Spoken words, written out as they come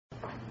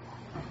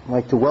I'd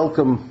like to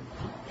welcome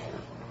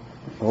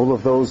all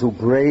of those who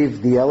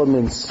braved the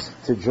elements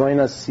to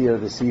join us here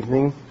this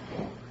evening.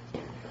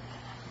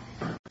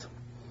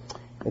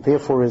 It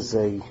therefore is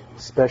a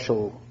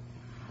special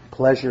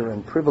pleasure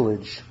and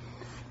privilege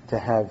to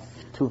have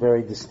two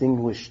very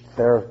distinguished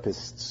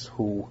therapists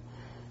who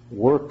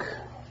work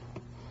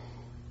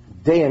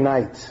day and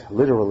night,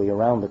 literally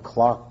around the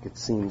clock, it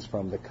seems,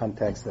 from the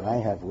contacts that I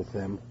have with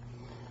them,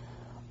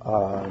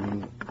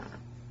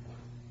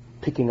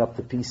 picking up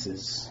the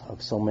pieces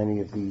of so many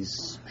of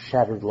these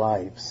shattered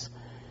lives.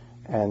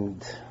 And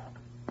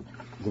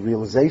the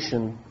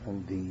realization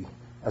and the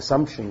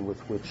assumption with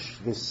which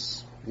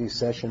these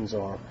sessions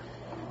are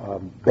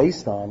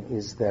based on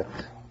is that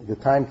the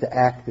time to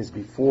act is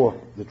before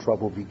the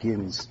trouble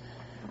begins.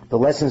 The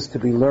lessons to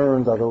be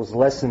learned are those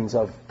lessons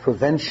of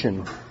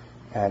prevention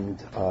and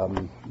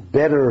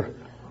better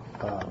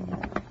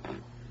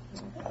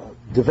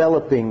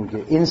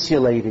developing,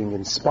 insulating,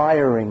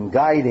 inspiring,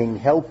 guiding,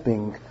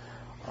 helping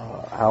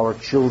our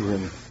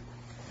children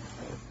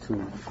to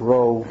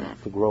grow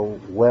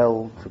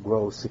well, to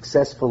grow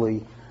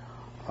successfully,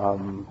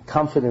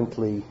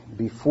 confidently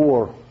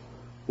before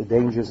the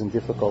dangers and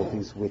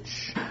difficulties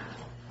which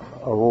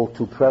are all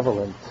too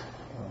prevalent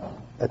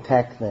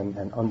attack them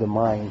and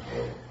undermine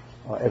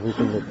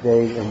everything that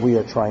they and we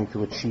are trying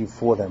to achieve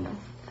for them.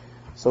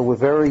 So we're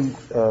very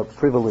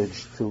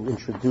privileged to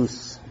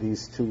introduce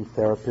these two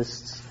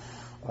therapists,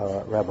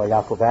 Rabbi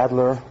Yaakov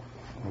Adler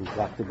and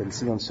Dr.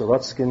 Ben-Zion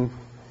Sorotskin.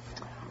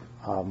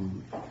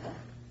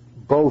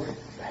 Both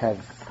have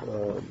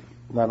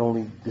not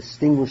only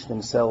distinguished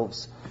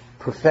themselves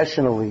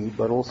professionally,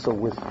 but also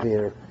with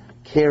their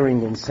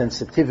caring and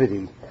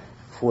sensitivity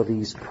for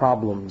these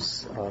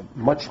problems,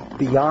 much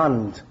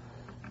beyond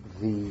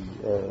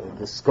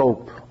the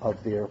scope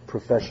of their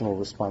professional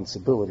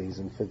responsibilities.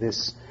 And for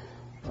this,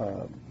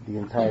 the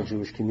entire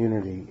Jewish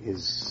community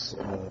is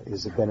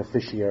a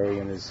beneficiary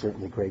and is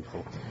certainly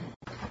grateful.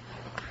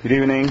 Good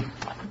evening.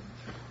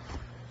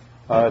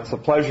 It's a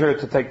pleasure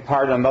to take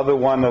part in another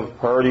one of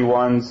Priority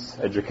One's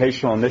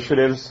educational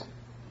initiatives.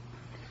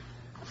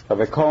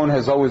 Rabbi Cohen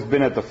has always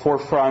been at the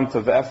forefront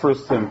of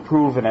efforts to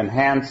improve and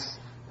enhance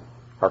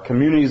our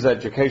community's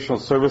educational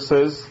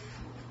services,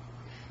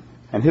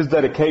 and his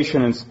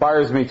dedication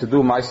inspires me to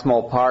do my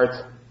small part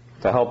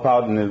to help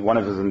out in one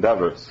of his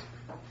endeavors.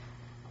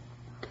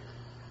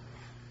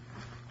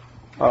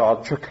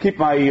 I'll keep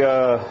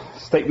my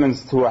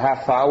statements to a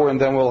half hour,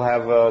 and then we'll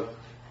have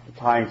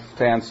time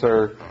to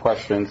answer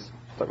questions,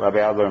 Rabbi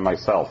Adler and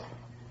myself.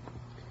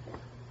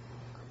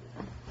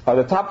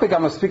 The topic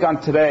I'm going to speak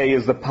on today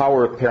is the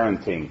power of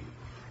parenting.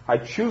 I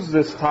choose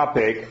this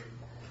topic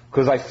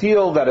because I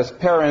feel that as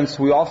parents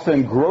we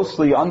often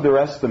grossly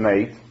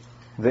underestimate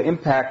the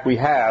impact we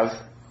have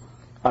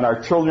on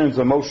our children's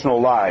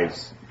emotional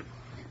lives,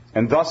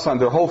 and thus on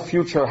their whole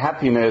future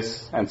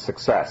happiness and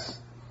success.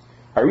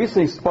 I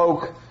recently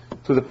spoke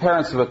to the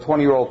parents of a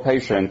 20-year-old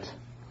patient,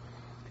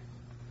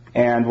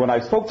 and when I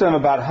spoke to him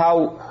about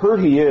how hurt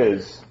he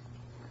is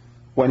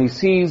when he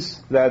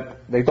sees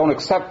that they don't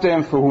accept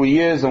him for who he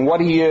is and what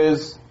he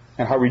is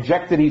and how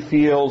rejected he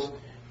feels,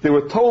 they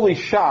were totally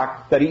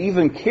shocked that he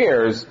even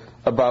cares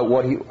about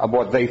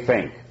what they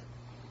think.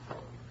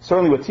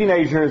 Certainly with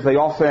teenagers, they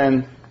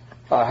often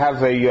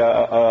have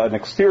an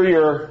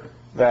exterior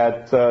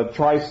that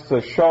tries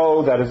to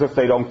show that as if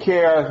they don't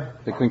care,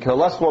 they can care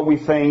less what we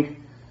think,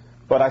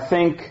 but I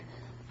think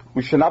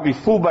we should not be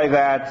fooled by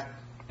that,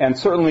 and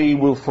certainly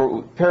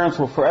parents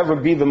will forever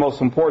be the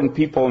most important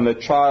people in the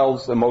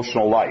child's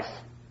emotional life.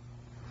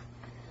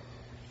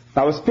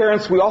 Now, as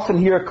parents, we often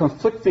hear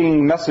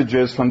conflicting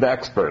messages from the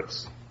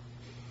experts.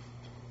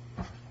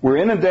 We're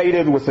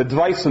inundated with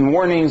advice and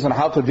warnings on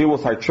how to deal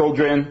with our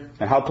children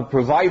and how to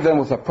provide them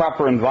with a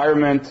proper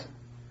environment.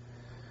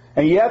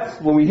 And yet,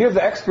 when we hear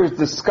the experts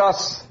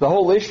discuss the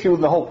whole issue,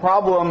 the whole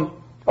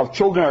problem of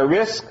children at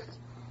risk,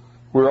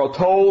 we're all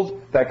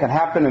told that can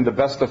happen in the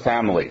best of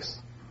families.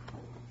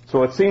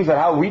 So it seems that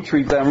how we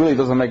treat them really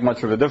doesn't make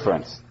much of a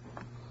difference.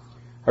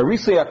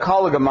 Recently, a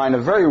colleague of mine, a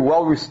very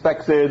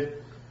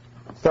well-respected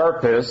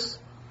therapist,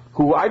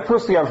 who I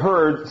personally have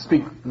heard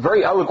speak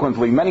very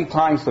eloquently many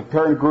times to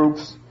parent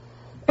groups,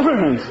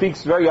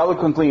 speaks very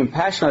eloquently and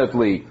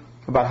passionately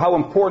about how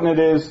important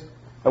it is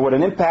and what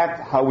an impact,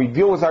 how we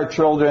deal with our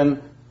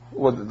children,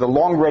 what the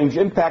long-range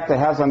impact it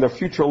has on their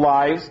future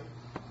lives.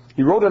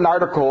 He wrote an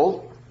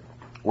article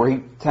where he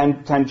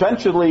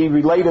tangentially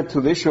related to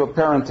the issue of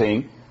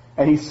parenting,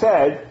 and he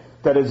said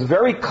that it's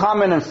very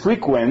common and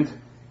frequent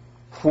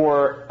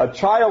for a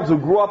child who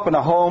grew up in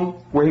a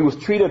home where he was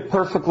treated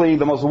perfectly,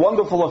 the most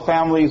wonderful of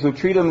families, who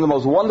treated him in the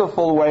most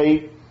wonderful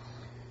way,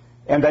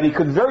 and that he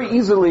could very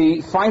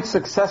easily find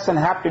success and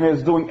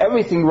happiness doing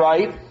everything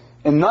right,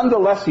 and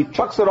nonetheless he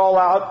chucks it all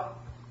out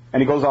and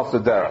he goes off the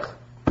derech.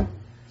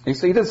 He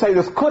didn't say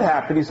this could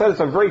happen, he said it's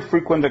a very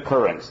frequent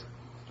occurrence.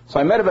 So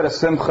I met him at a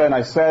simcha and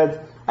I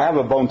said, I have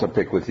a bone to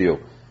pick with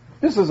you.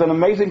 This is an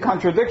amazing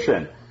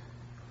contradiction.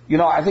 You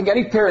know, I think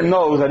any parent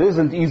knows that it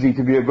isn't easy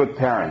to be a good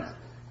parent.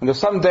 And there's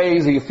some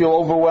days that you feel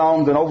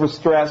overwhelmed and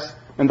overstressed,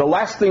 and the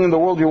last thing in the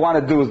world you want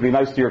to do is be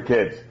nice to your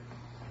kids.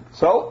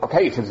 So,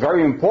 okay, if it's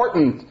very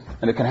important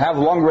and it can have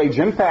long-range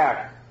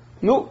impact,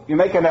 no, you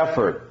make an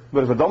effort.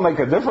 But if it don't make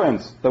a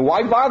difference, then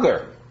why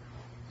bother?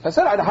 I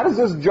said, how does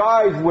this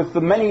jive with the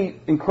many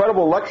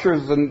incredible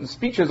lectures and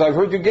speeches I've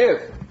heard you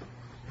give?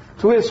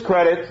 To his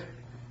credit,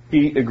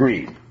 he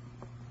agreed.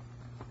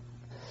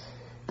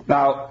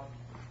 Now,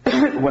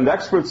 when the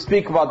experts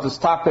speak about this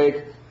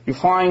topic, you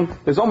find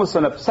there's almost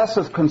an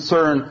obsessive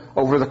concern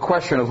over the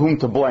question of whom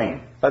to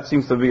blame. That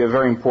seems to be a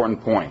very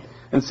important point.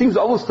 And it seems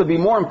almost to be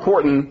more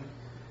important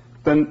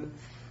than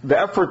the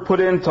effort put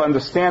into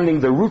understanding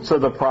the roots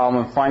of the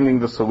problem and finding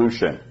the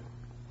solution.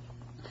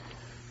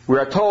 We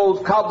are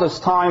told countless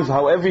times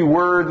how every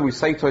word we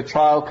say to a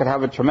child can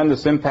have a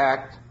tremendous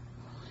impact,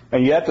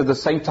 and yet at the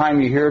same time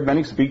you hear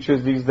many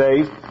speeches these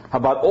days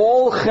about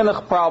all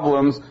chinuch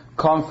problems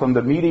come from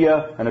the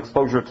media and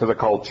exposure to the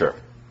culture.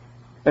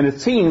 And it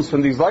seems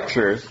from these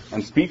lectures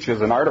and speeches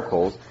and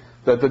articles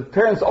that the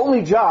parent's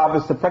only job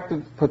is to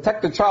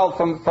protect the child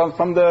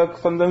from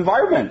the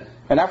environment.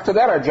 And after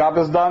that, our job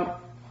is done.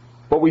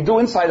 What we do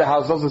inside the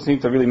house doesn't seem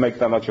to really make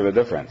that much of a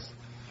difference.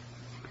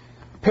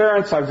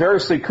 Parents are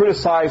variously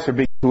criticized for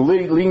being too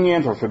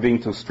lenient or for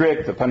being too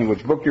strict, depending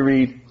which book you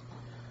read.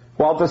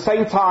 While at the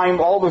same time,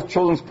 all the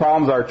children's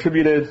problems are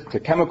attributed to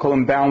chemical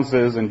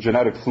imbalances and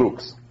genetic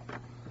flukes.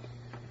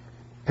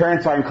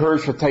 Parents are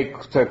encouraged to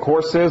take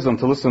courses and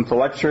to listen to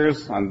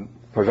lectures on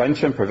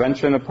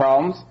prevention of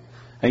problems.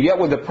 And yet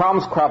when the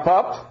problems crop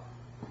up,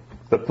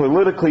 the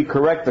politically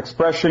correct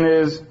expression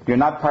is, you're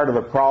not part of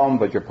the problem,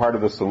 but you're part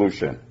of the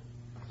solution.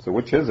 So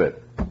which is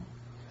it?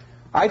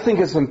 I think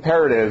it's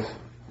imperative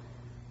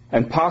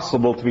and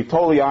possible to be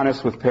totally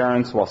honest with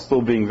parents while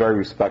still being very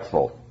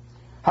respectful.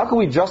 How can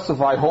we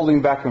justify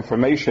holding back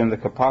information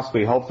that could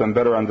possibly help them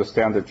better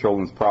understand their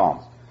children's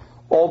problems?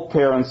 All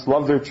parents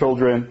love their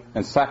children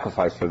and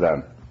sacrifice for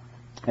them.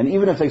 And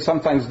even if they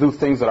sometimes do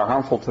things that are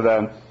harmful to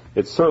them,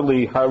 it's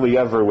certainly hardly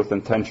ever with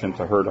intention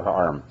to hurt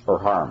or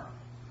harm.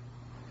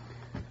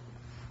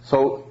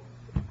 So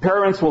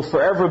parents will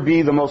forever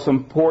be the most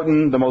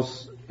important, the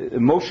most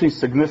emotionally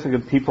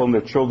significant people in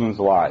their children's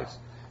lives.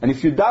 And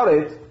if you doubt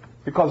it,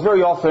 because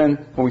very often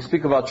when we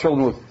speak about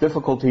children with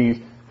difficulties,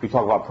 we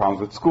talk about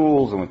problems with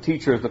schools and with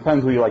teachers.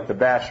 Depends who you like to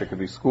bash. It could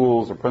be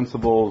schools or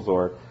principals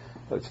or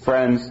it's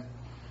friends.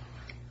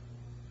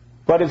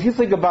 But if you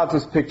think about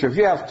this picture, if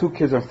you have two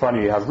kids in front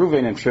of you, you have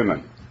Reuven and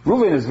Shimon.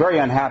 Reuven is very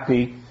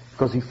unhappy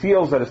because he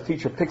feels that his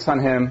teacher picks on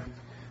him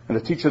and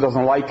the teacher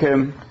doesn't like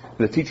him,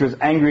 and the teacher is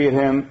angry at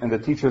him, and the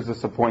teacher is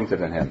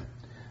disappointed in him.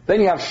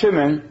 Then you have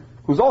Shimon,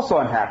 who's also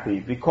unhappy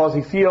because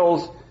he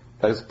feels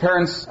that his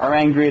parents are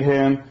angry at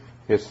him,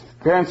 his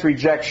parents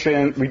reject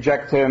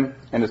him,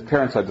 and his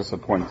parents are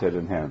disappointed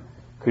in him.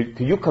 Could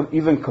you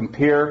even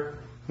compare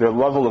their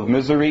level of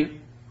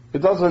misery?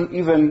 It's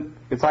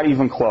not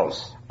even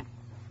close.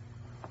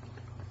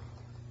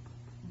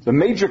 The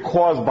major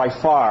cause by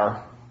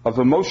far of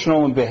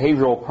emotional and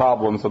behavioral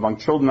problems among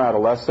children and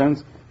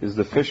adolescents is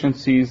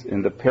deficiencies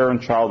in the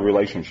parent-child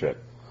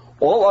relationship.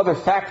 All other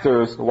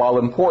factors, while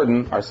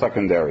important, are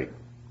secondary,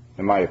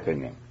 in my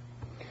opinion.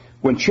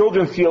 When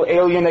children feel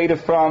alienated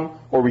from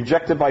or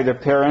rejected by their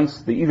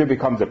parents, they either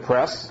become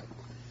depressed,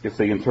 if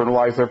they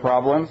internalize their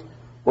problems,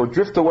 or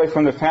drift away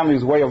from their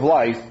family's way of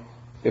life,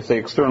 if they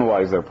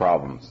externalize their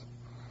problems.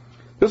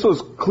 This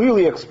was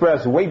clearly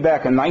expressed way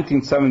back in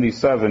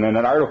 1977 in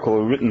an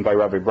article written by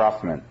Rabbi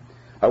Brafman.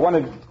 I want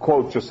to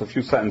quote just a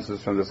few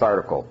sentences from this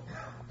article,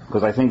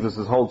 because I think this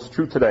holds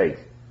true today,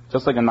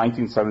 just like in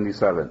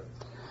 1977.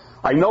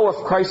 I know of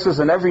crisis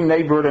in every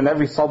neighborhood and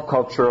every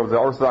subculture of the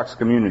Orthodox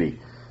community.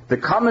 The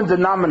common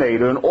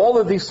denominator in all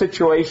of these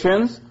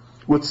situations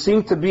would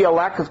seem to be a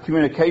lack of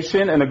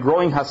communication and a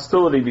growing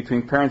hostility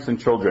between parents and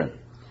children.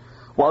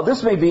 While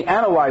this may be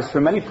analyzed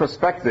from many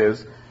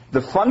perspectives,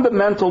 the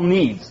fundamental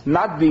needs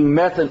not being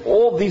met in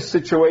all these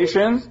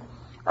situations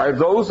are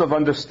those of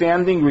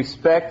understanding,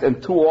 respect,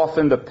 and too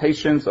often the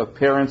patience of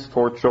parents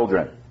toward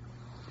children.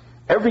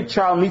 Every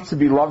child needs to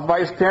be loved by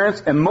his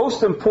parents, and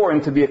most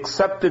important, to be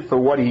accepted for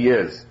what he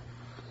is.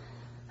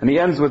 And he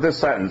ends with this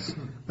sentence: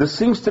 this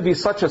seems to be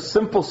such a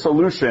simple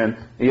solution,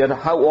 and yet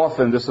how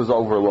often this is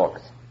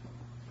overlooked.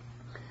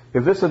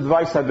 If this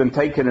advice had been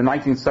taken in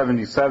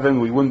 1977,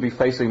 we wouldn't be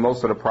facing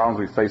most of the problems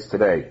we face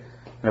today.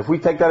 And if we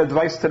take that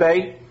advice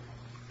today,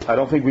 I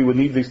don't think we would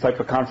need these type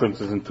of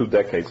conferences in 2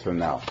 decades from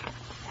now.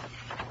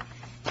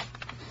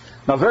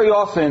 Now, very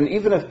often,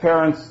 even if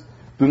parents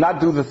do not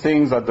do the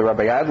things that the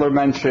Rabbi Adler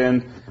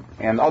mentioned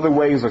and other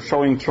ways of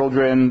showing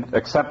children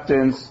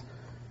acceptance,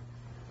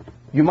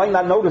 you might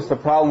not notice the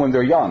problem when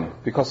they're young,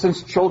 because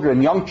since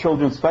young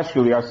children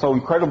especially, are so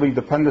incredibly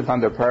dependent on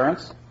their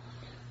parents,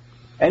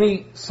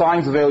 any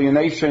signs of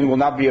alienation will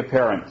not be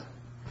apparent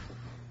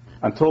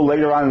until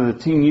later on in the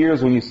teen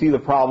years when you see the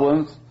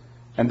problems,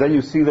 and then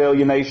you see the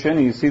alienation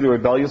and you see the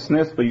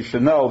rebelliousness. But you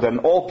should know that in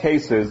all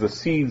cases, the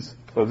seeds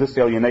of this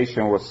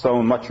alienation were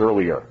sown much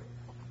earlier.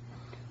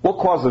 What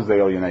causes the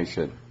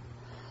alienation?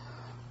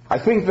 I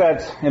think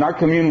that in our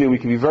community we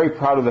can be very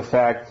proud of the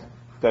fact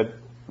that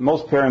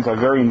most parents are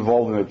very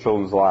involved in their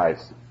children's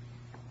lives.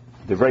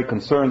 They're very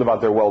concerned about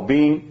their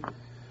well-being.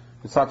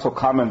 It's not so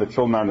common that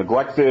children are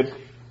neglected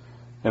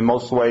in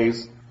most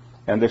ways.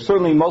 And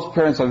most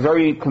parents are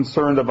very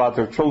concerned about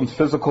their children's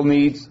physical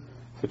needs.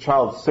 If a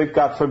child's sick,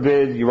 God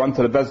forbid, you run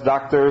to the best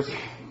doctors.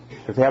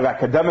 If they have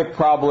academic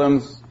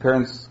problems,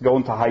 parents go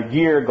into high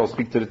gear, go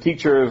speak to the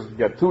teachers,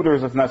 get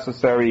tutors if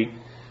necessary.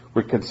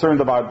 We're concerned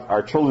about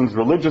our children's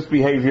religious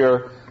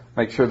behavior,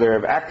 make sure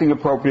they're acting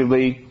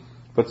appropriately.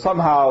 But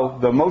somehow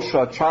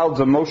a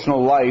child's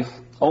emotional life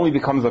only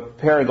becomes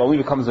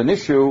an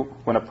issue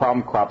when a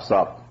problem crops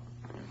up.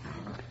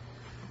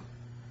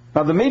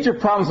 Now, the major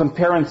problems in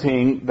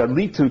parenting that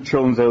lead to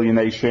children's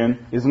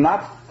alienation is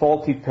not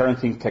faulty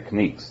parenting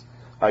techniques.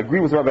 I agree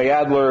with Rabbi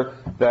Adler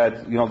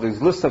that,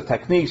 there's lists of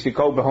techniques. You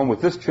go home with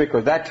this trick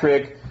or that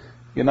trick.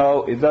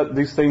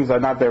 These things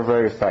are not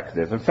very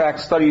effective. In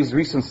fact,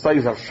 recent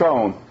studies have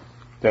shown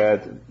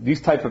that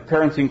these type of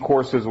parenting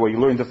courses where you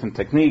learn different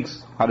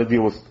techniques, how to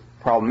deal with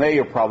problem A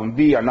or problem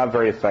B, are not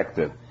very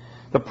effective.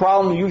 The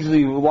problem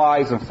usually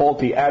lies in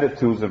faulty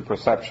attitudes and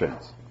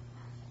perceptions.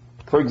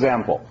 For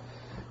example,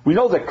 we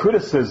know that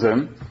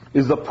criticism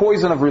is the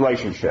poison of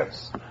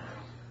relationships.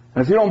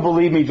 And if you don't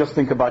believe me, just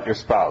think about your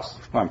spouse.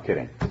 No, I'm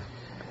kidding.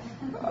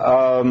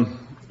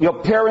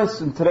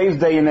 Parents in today's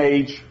day and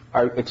age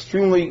are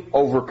extremely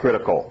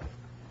overcritical.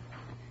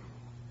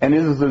 And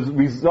it is the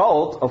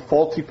result of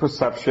faulty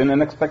perception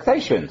and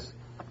expectations.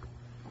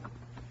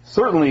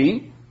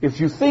 Certainly, if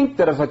you think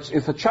that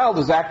if a child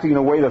is acting in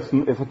a way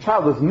if a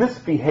child is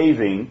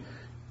misbehaving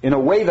in a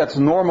way that's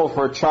normal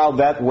for a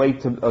child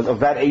of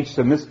that age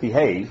to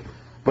misbehave,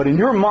 but in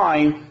your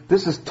mind,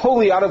 this is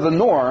totally out of the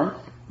norm,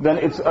 then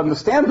it's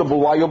understandable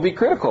why you'll be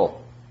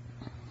critical.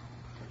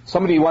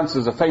 Somebody once,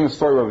 there's a famous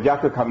story of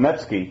Yaakov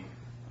Kamnetsky,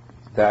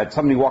 that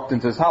somebody walked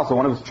into his house and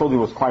one of his children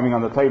was climbing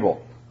on the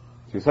table.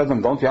 She said to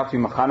him, don't you have to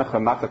be mechanech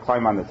and not to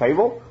climb on the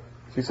table?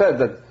 She said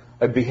that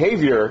a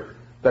behavior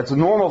that's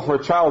normal for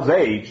a child's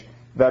age,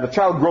 that a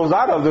child grows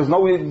out of, there's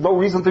no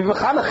reason to be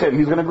mechanech him.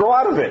 He's going to grow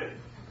out of it.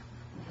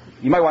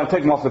 You might want to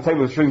take him off the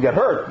table so he shouldn't get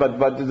hurt,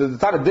 but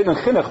it's not a din and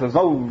chinuch. There's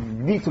no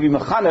need to be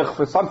mechanech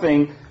for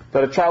something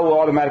that a child will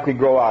automatically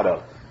grow out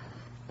of.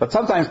 But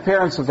sometimes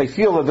parents, if they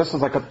feel that this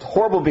is like a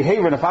horrible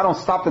behavior, and if I don't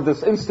stop at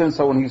this instant,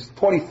 so when he's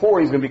 24,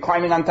 he's going to be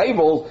climbing on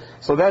tables,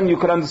 so then you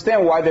could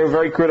understand why they're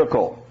very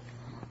critical.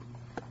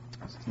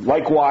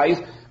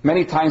 Likewise,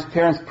 many times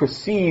parents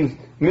perceive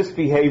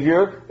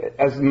misbehavior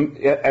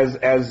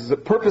as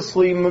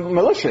purposely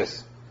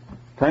malicious.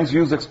 Parents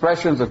use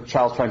expressions of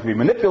child's trying to be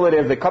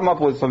manipulative. They come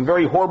up with some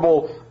very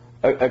horrible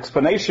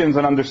explanations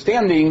and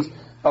understandings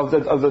of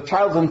the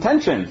child's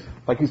intentions.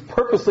 Like he's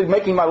purposely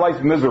making my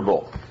life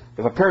miserable.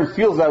 If a parent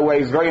feels that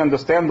way, it's very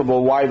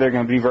understandable why they're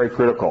going to be very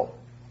critical.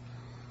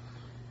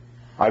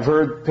 I've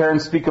heard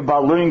parents speak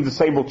about learning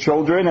disabled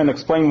children and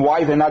explain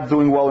why they're not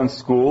doing well in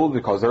school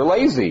because they're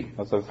lazy.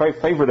 That's a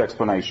favorite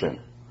explanation.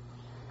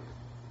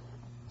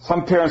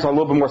 Some parents are a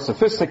little bit more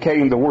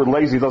sophisticated. The word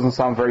lazy doesn't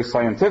sound very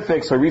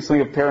scientific. So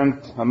recently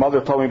a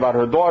mother told me about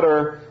her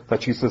daughter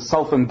that she's a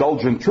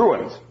self-indulgent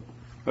truant.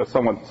 That's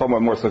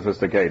somewhat more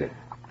sophisticated.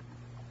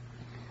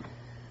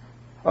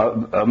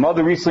 A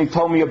mother recently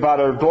told me about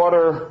her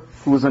daughter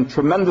who was in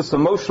tremendous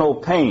emotional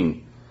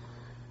pain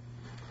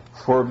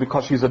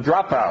because she's a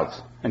dropout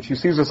and she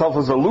sees herself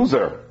as a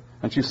loser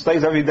and she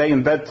stays every day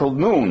in bed till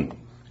noon.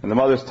 And the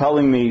mother's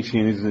telling me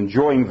she's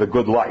enjoying the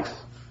good life.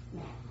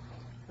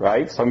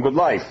 Right? Some good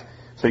life.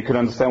 So you can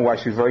understand why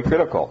she's very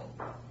critical.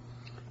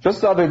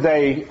 Just the other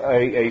day,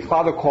 a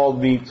father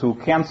called me to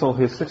cancel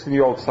his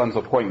 16-year-old son's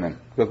appointment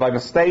because by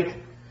mistake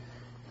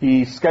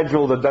he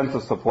scheduled a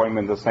dentist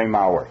appointment the same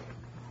hour.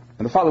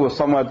 And the father was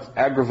somewhat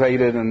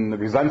aggravated and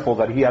resentful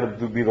that he had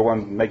to be the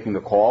one making the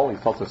call. He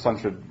felt his son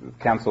should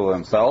cancel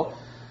himself.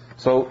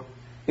 So,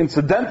 in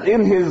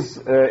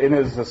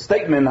his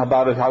statement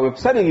about it, how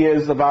upset he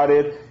is about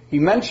it, he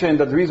mentioned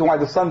that the reason why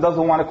the son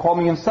doesn't want to call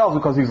me himself is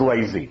because he's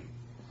lazy.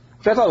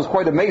 Which I thought was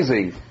quite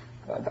amazing.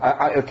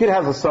 A kid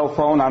has a cell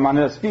phone. I'm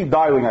on speed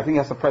dialing. I think he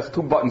has to press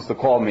 2 buttons to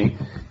call me.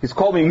 He's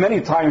called me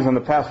many times in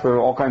the past for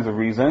all kinds of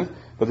reasons.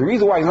 But the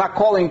reason why he's not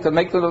calling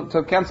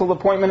to cancel the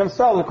appointment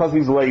himself is because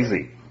he's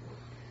lazy.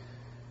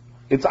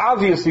 It's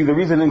obviously the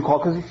reason he didn't call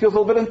because he feels a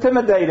little bit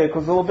intimidated,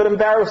 because it's a little bit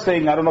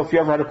embarrassing. I don't know if you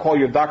ever had to call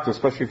your doctor,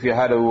 especially if you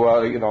had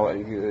to,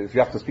 if you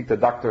have to speak to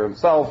the doctor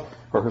himself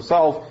or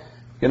herself.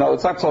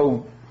 It's not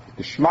so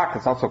geschmack,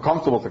 it's not so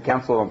comfortable to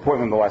cancel an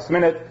appointment in the last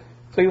minute.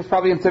 So he was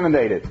probably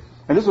intimidated.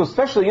 And this was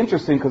especially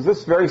interesting because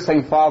this very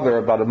same father,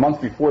 about a month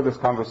before this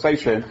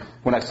conversation,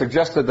 when I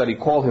suggested that he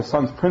call his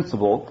son's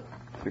principal,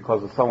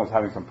 because his son was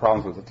having some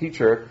problems with the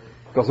teacher,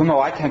 he goes,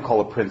 no, I can't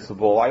call a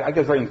principal. I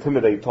get very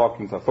intimidated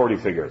talking to authority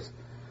figures.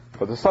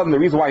 But the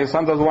reason why his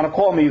son doesn't want to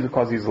call me is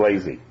because he's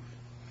lazy.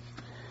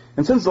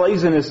 And since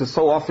laziness is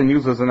so often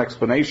used as an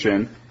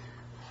explanation,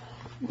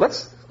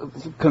 let's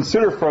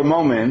consider for a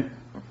moment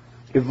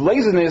if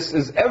laziness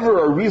is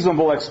ever a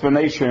reasonable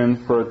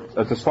explanation for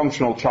a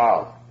dysfunctional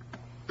child.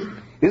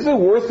 Is it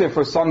worth it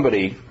for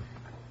somebody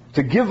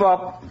to give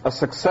up a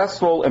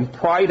successful and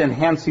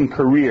pride-enhancing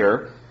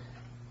career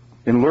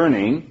in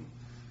learning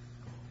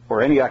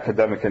or any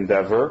academic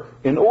endeavor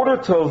in order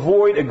to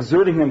avoid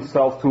exerting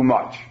himself too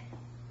much.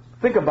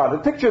 Think about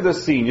it. Picture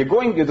this scene. You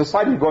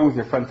decide you're going with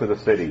your friend to the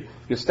city.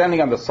 You're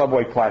standing on the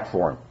subway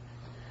platform,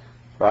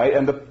 right?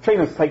 And the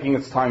train is taking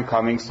its time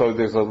coming, so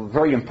there's a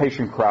very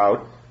impatient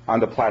crowd on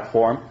the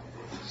platform.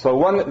 So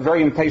one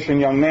very impatient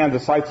young man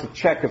decides to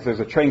check if there's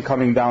a train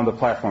coming down the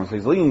platform. So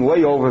he's leaning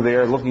way over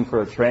there looking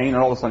for a train, and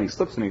all of a sudden he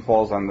slips and he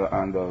falls on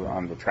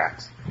the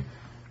tracks.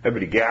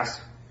 Everybody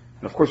gasps.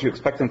 And of course you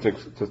expect him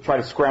to try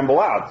to scramble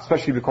out,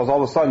 especially because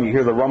all of a sudden you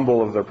hear the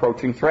rumble of the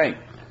approaching train.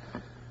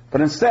 But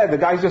instead, the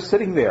guy's just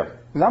sitting there.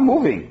 He's not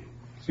moving.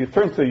 So you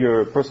turn to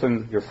your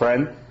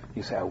friend,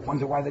 you say, I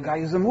wonder why the guy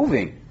isn't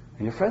moving.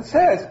 And your friend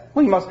says,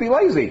 well, he must be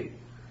lazy.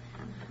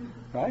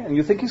 Right? And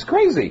you think he's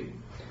crazy.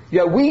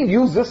 Yet we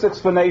use this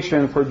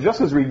explanation for just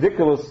as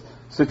ridiculous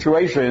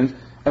situations,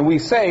 and we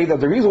say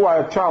that the reason why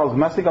a child is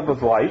messing up his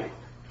life,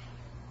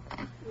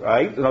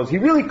 right, he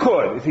really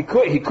could. If he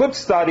could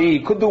study, he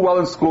could do well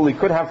in school, he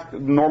could have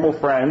normal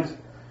friends,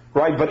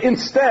 right? But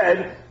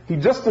instead, he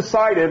just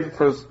decided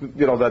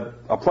that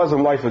a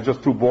pleasant life is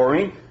just too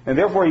boring, and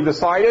therefore he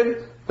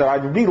decided that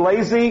I'd be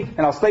lazy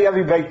and I'll stay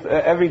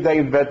every day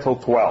in bed till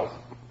 12.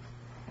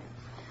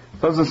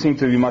 Doesn't seem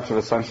to be much of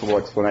a sensible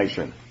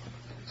explanation.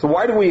 So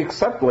why do we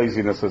accept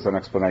laziness as an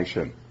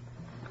explanation?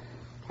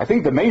 I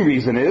think the main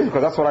reason is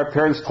because that's what our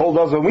parents told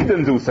us when we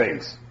didn't do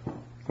things,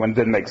 when it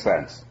didn't make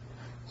sense.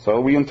 So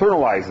we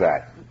internalize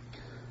that.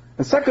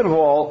 And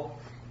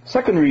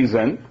second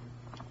reason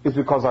is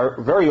because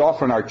very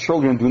often our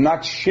children do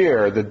not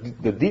share the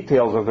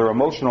details of their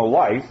emotional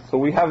life, so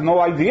we have no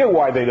idea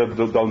why they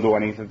don't do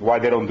anything, why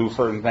they don't do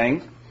certain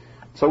things.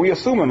 So we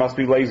assume it must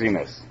be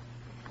laziness.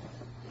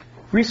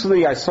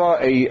 Recently I saw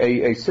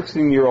a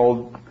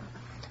 16-year-old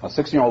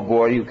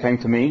boy who came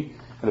to me,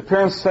 and the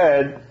parents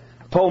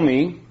told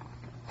me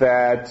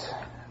that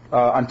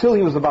until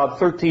he was about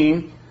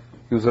 13,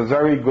 he was a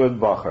very good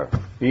bacher.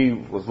 He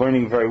was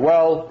learning very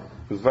well,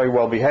 he was very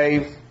well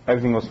behaved,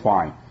 everything was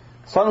fine.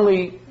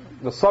 Suddenly,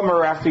 the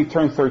summer after he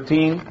turned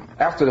 13,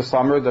 after the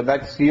summer, the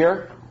next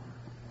year,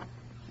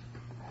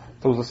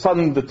 there was a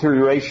sudden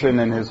deterioration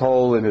in his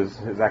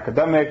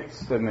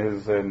academics, in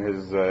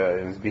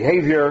his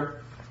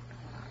behavior,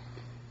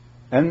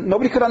 and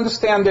nobody could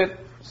understand it.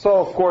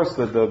 So of course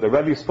the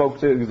Rebbe spoke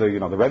to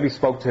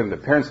him, the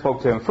parents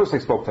spoke to him. First they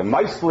spoke to him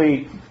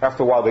nicely.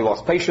 After a while they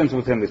lost patience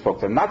with him. They spoke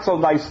to him not so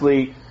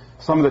nicely.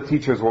 Some of the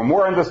teachers were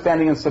more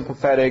understanding and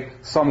sympathetic.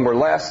 Some were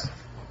less.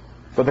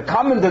 But the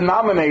common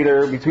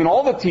denominator between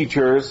all the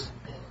teachers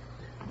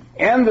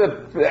and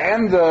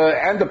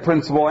the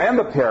principal and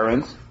the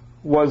parents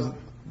was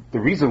the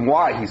reason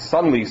why he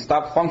suddenly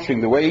stopped functioning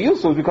the way he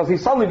used to was because he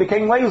suddenly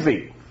became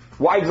lazy.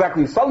 Why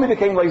exactly he suddenly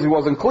became lazy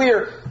wasn't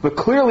clear, but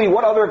clearly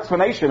what other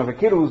explanation of a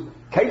kid who's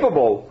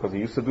capable, because he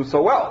used to do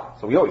so well,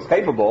 so we know he's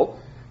capable,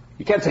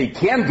 you can't say he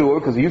can't do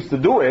it because he used to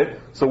do it,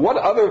 so what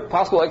other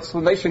possible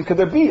explanation could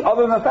there be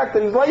other than the fact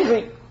that he's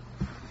lazy?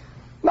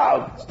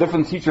 Now,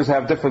 different teachers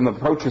have different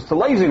approaches to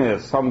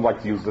laziness. Some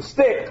like to use the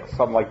stick,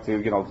 some like to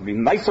be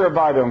nicer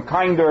about him,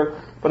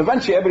 kinder, but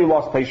eventually everybody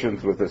lost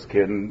patience with this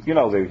kid, and he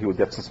would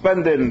get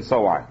suspended and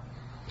so on.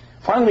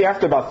 Finally,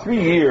 after about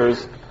 3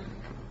 years,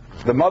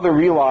 the mother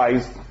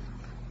realized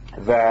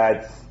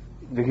that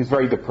he's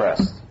very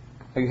depressed.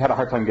 He had a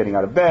hard time getting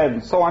out of bed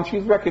and so on. She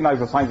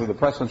recognized the signs of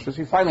depression, so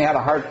she finally had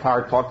a hard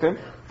talk to him.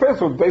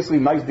 Parents were basically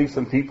nice,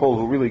 decent people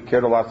who really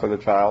cared a lot for the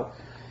child.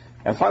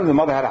 And finally the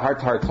mother had a hard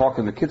talk,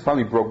 and the kid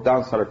finally broke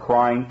down, started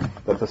crying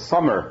that the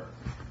summer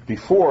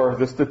before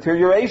this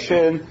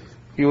deterioration,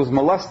 he was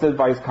molested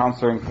by his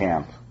counselor in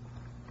camp.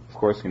 Of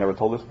course, he never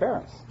told his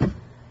parents.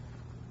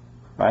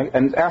 Right?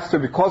 And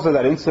because of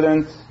that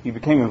incident, he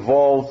became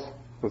involved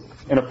with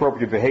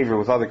inappropriate behavior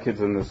with other kids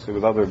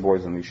with other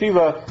boys in the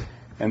yeshiva,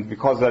 and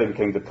because of that he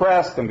became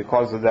depressed, and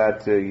because of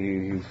that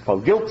he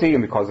felt guilty,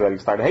 and because of that he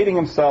started hating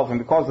himself, and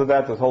because of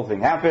that this whole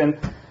thing happened.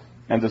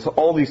 And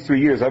all these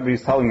 3 years,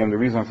 everybody's telling him the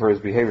reason for his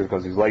behavior is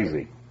because he's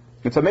lazy.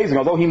 It's amazing.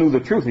 Although he knew the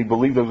truth, he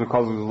believed it was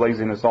because of his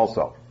laziness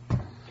also.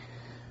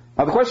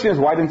 Now the question is,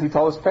 why didn't he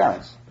tell his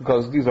parents?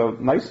 Because these are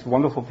nice,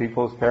 wonderful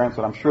people, his parents,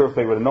 and I'm sure if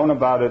they would have known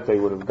about it, they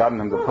would have gotten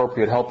him the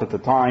appropriate help at the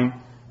time,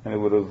 and it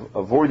would have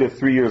avoided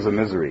 3 years of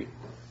misery.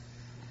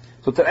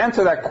 So to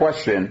answer that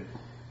question,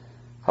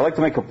 I'd like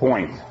to make a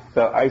point.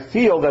 That I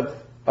feel that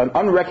an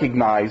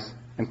unrecognized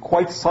and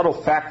quite subtle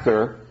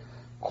factor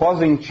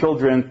causing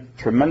children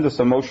tremendous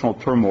emotional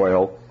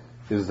turmoil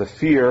is the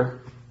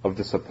fear of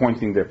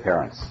disappointing their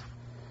parents.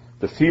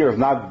 The fear of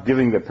not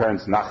giving their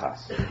parents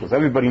nachas. Because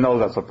everybody knows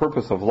that's the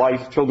purpose of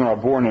life. Children are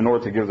born in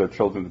order to give their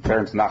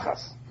parents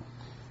nachas.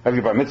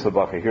 Every bar mitzvah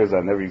bacher hears that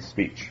in every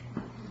speech.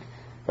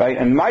 Right?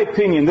 In my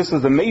opinion, this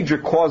is the major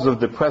cause of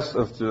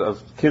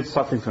kids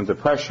suffering from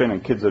depression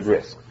and kids at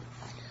risk.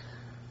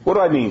 What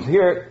do I mean?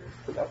 Here,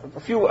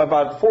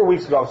 about 4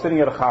 weeks ago, I was sitting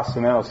at a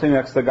chasana, I was sitting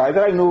next to a guy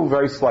that I knew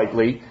very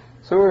slightly.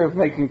 So we were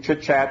making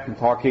chit-chat and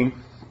talking,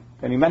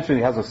 and he mentioned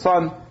he has a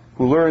son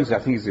who learns, I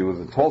think he was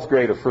in 12th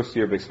grade or first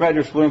year of Big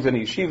Medrash, learns in a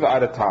yeshiva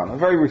out of town, a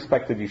very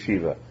respected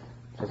yeshiva.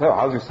 I said,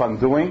 how's your son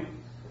doing?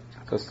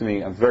 Says to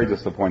me, I'm very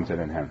disappointed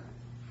in him.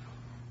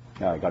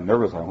 I got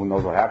nervous. Who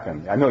knows what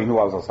happened? I know he knew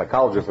I was a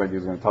psychologist. Maybe he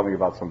was going to tell me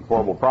about some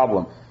horrible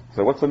problem. I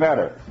said, what's the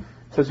matter?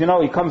 He says,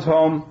 he comes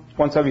home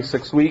once every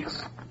 6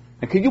 weeks.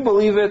 And can you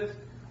believe it?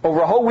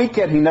 Over a whole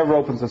weekend, he never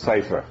opens a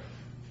sefer.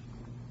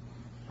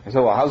 I said,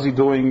 well, how's he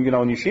doing, in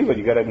yeshiva?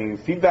 You got any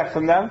feedback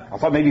from them? I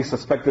thought maybe he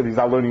suspected he's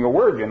not learning a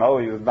word, he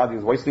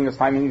was wasting his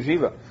time in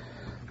yeshiva.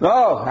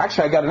 No,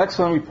 actually, I got an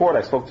excellent report.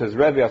 I spoke to his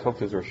Rebbe, I spoke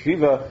to his Rosh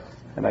Yeshiva,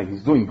 and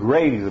he's doing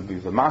great. He's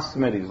a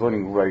masmid, he's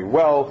learning very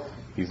well.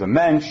 He's a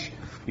mensch.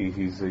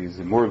 He's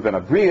more than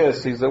a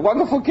brius. He's a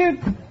wonderful kid.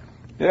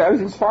 Yeah,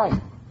 everything's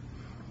fine.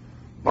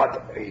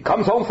 But he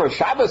comes home for a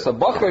Shabbos, a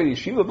bacher,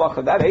 yeshiva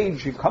bacher, that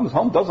age, he comes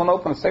home, doesn't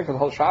open a sefer the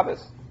whole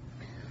Shabbos.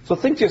 So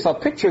think to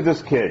yourself, picture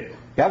this kid.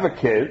 You have a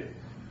kid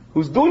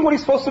who's doing what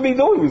he's supposed to be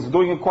doing. He's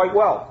doing it quite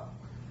well.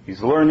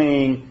 He's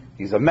learning,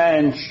 he's a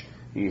mensch,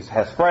 he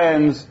has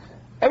friends,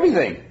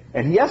 everything.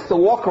 And he has to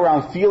walk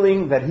around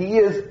feeling that he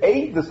is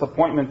a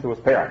disappointment to his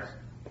parents.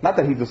 Not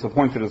that he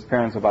disappointed his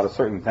parents about a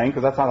certain thing,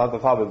 because that's not how the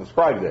father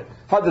described it.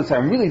 The father said,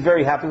 I'm really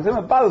very happy with him.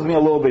 It bothers me a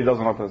little bit he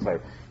doesn't open the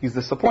sefer. He's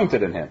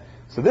disappointed in him.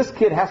 So this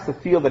kid has to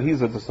feel that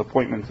he's a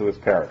disappointment to his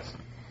parents.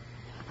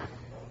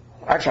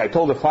 Actually, I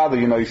told the father,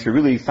 you should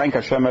really thank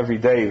Hashem every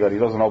day that he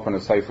doesn't open a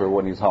sefer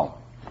when he's home.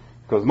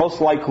 Because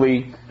most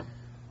likely,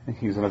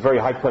 he's in a very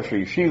high-pressure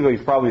yeshiva.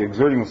 He's probably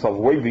exerting himself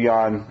way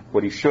beyond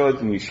what he should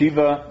in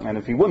yeshiva. And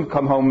if he wouldn't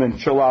come home and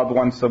chill out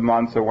once a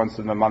month or once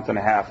in a month and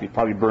a half, he'd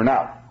probably burn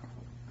out.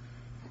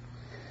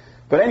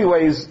 But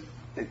anyways,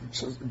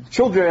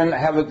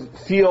 children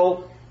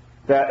feel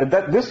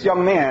that this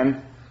young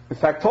man, in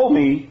fact, told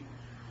me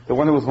that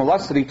when he was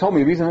molested, he told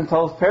me the reason he didn't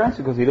tell his parents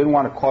because he didn't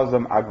want to cause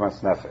them agmas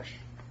nefesh.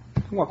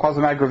 He didn't want to cause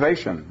them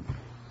aggravation.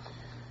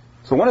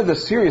 So one of the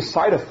serious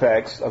side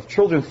effects of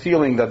children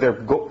feeling that their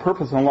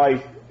purpose in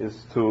life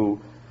is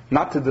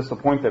not to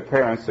disappoint their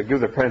parents, to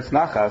give their parents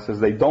nachas, is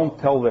they don't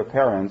tell their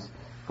parents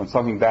when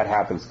something bad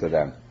happens to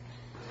them.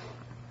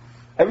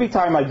 Every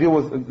time I deal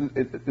with,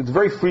 it's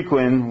very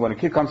frequent when a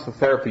kid comes to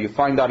therapy, you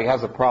find out he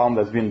has a problem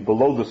that's been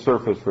below the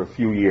surface for a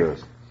few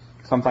years.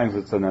 Sometimes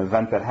it's an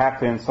event that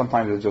happens,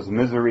 sometimes it's just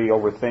misery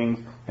over things.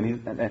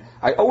 And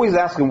I always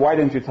ask him, why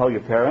didn't you tell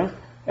your parents?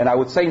 And I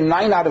would say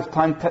 9 out of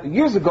 10,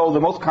 years ago,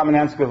 the most common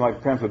answer was my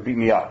parents would beat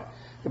me up.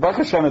 Baruch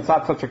Hashem, it's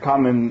not such a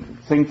common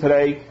thing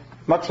today,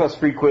 much less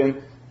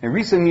frequent. In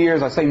recent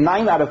years, I say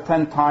 9 out of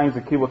 10 times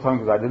the kid will tell me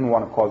because I didn't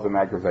want to cause them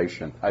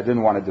aggravation. I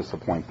didn't want to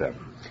disappoint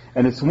them.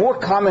 And it's more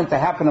common to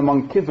happen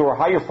among kids who are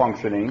higher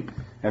functioning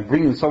and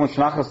bringing so much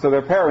nachas to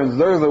their parents.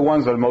 They're the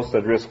ones that are most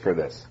at risk for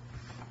this.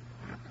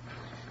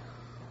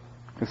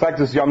 In fact,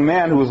 this young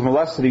man who was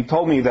molested, he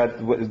told me that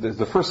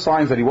the first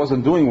signs that he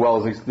wasn't doing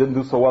well is he didn't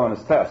do so well on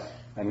his tests.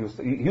 And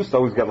he used to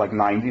always get like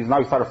 90s. Now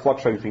he started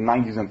fluctuating between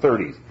 90s and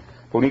 30s.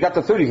 But when he got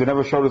to 30s, he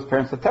never showed his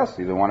parents the test.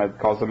 He didn't want to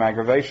cause them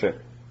aggravation.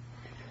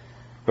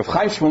 Rav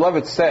Chaim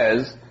Shmulevitz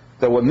says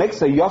that what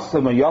makes a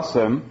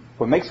yosem,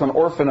 what makes an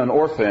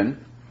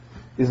orphan,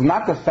 is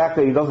not the fact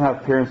that he doesn't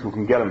have parents who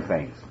can get him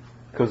things.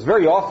 Because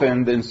very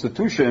often the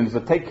institutions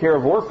that take care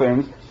of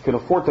orphans can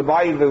afford to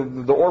buy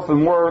the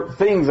orphan more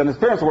things than his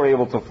parents were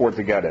able to afford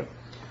to get him.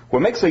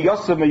 What makes a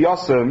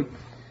yosem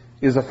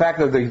is the fact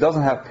that he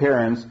doesn't have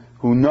parents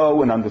who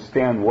know and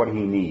understand what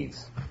he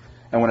needs.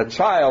 And when a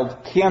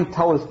child can't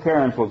tell his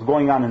parents what's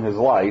going on in his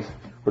life,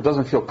 or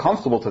doesn't feel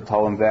comfortable to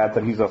tell him that,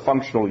 then he's a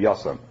functional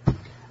yosem.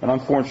 And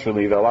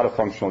unfortunately, there are a lot of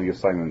functional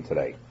yosemim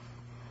today.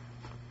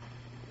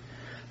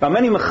 Now,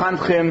 many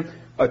mechanchim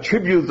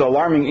attribute the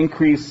alarming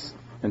increase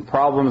in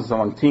problems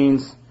among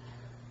teens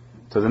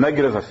to the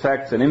negative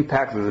effect and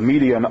impact of the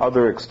media and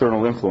other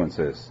external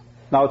influences.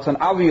 Now, it's an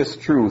obvious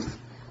truth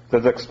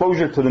that the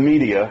exposure to the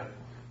media,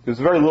 there's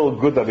very little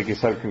good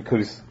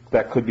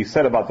that could be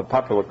said about the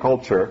popular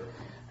culture,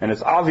 and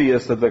it's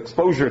obvious that the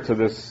exposure to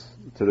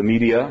the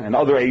media and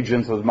other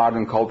agents of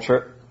modern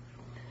culture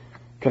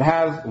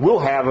will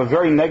have a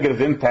very negative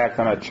impact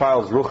on a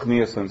child's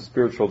ruchnius and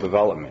spiritual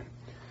development.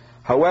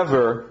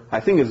 However, I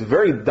think it's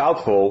very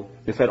doubtful,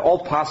 if at all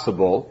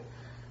possible,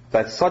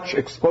 that such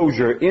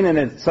exposure in and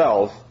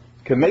itself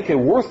can make it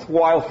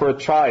worthwhile for a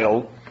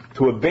child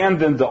to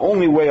abandon the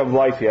only way of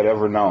life he had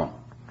ever known.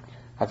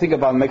 I think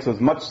it makes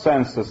as much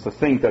sense as to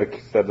think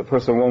that the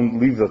person won't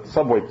leave the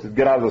subway, to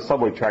get out of the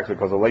subway tracks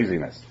because of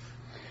laziness.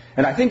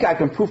 And I think I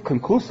can prove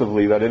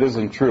conclusively that it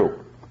isn't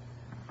true.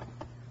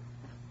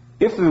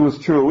 If it was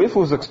true, if it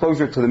was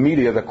exposure to the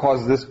media that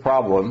caused this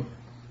problem,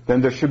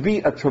 then there should be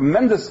a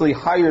tremendously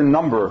higher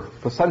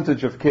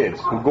percentage of kids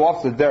who go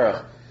off the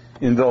derech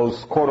in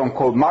those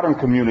quote-unquote modern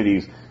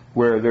communities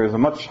where there's a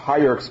much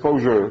higher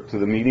exposure to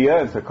the media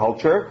and to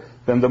culture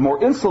than the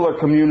more insular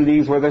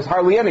communities where there's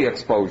hardly any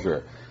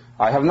exposure.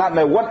 I have not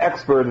met one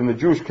expert in the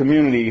Jewish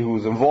community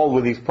who's involved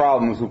with these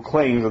problems who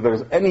claims that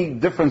there's any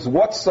difference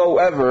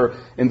whatsoever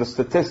in the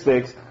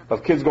statistics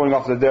of kids going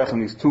off the derech in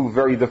these two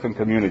very different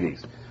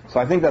communities. So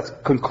I think that's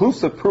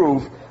conclusive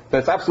proof that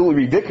it's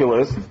absolutely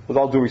ridiculous, with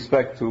all due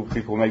respect to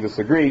people who may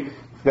disagree,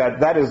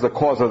 that is the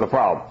cause of the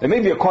problem. It may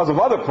be a cause of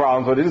other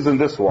problems, but it isn't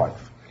this one.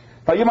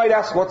 Now you might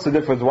ask, what's the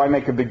difference? Why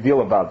make a big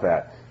deal about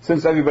that?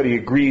 Since everybody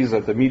agrees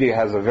that the media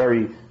has a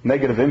very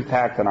negative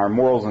impact on our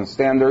morals and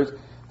standards,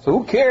 so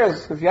who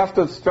cares if you have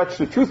to stretch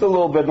the truth a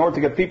little bit in order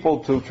to get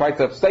people to try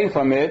to abstain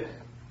from it?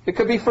 It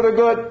could be for the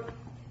good.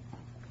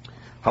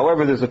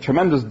 However, there's a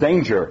tremendous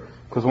danger,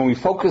 because when we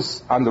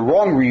focus on the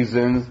wrong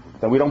reasons,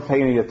 then we don't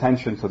pay any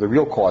attention to the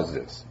real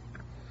causes.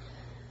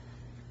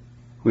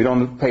 We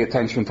don't pay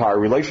attention to our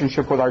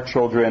relationship with our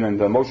children and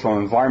the emotional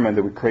environment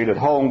that we create at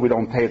home. We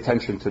don't pay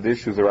attention to the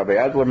issues that Rabbi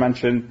Adler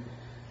mentioned,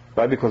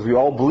 right? Because we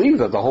all believe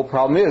that the whole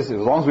problem is, as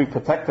long as we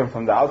protect him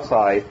from the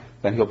outside,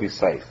 then he'll be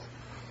safe.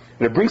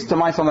 And it brings to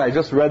mind something, I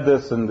just read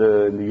this in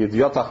the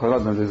Yediot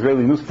Ahronot, in the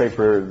Israeli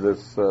newspaper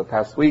this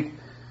past week.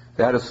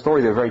 They had a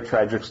story, a very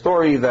tragic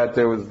story, that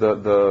there was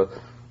the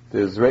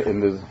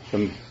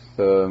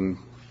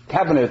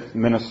cabinet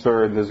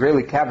minister in the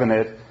Israeli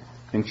cabinet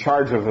in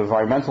charge of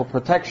environmental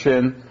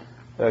protection.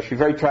 She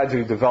very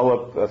tragically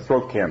developed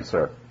throat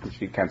cancer.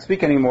 She can't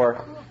speak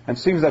anymore, and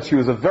it seems that she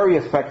was a very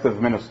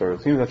effective minister.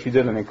 It seems that she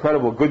did an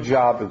incredible good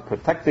job in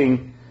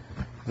protecting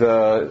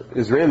the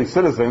Israeli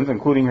citizens,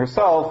 including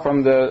herself,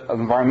 from the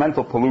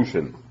environmental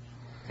pollution.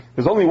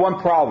 There's only one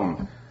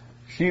problem.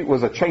 She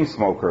was a chain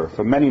smoker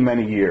for many,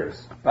 many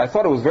years. I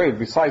thought it was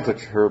besides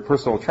her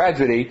personal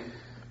tragedy,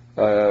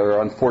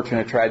 or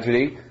unfortunate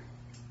tragedy,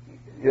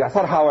 I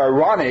thought how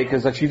ironic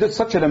is that she did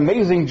such an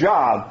amazing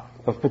job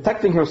of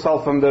protecting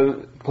herself from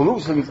the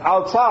pollutants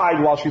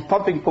outside while she's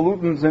pumping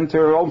pollutants into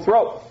her own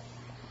throat.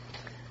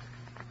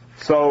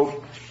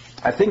 So,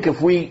 I think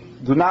if we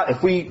allow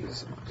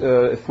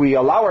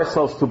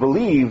ourselves to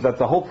believe that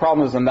the whole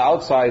problem is on the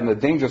outside and the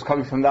danger is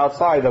coming from the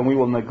outside, then we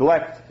will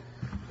neglect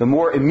the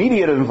more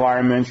immediate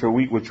environment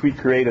which we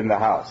create in the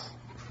house.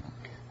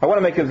 I want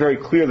to make it very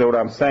clear that what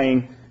I'm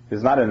saying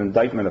is not an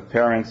indictment of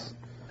parents.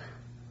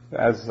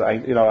 As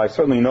I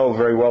certainly know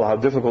very well how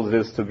difficult it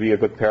is to be a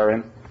good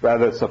parent.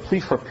 Rather, it's a plea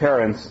for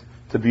parents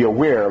to be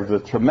aware of the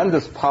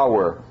tremendous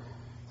power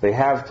they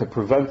have to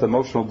prevent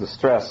emotional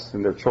distress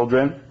in their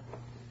children,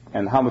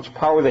 and how much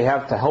power they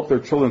have to help their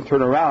children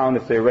turn around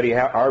if they already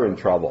are in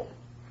trouble.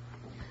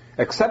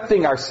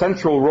 Accepting our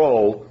central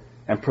role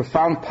and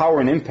profound power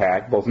and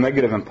impact, both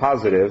negative and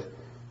positive,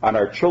 on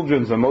our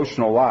children's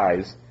emotional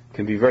lives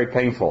can be very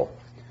painful.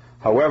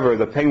 However,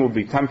 the pain will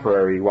be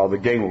temporary while the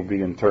gain will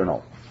be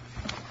internal.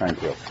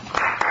 Thank you.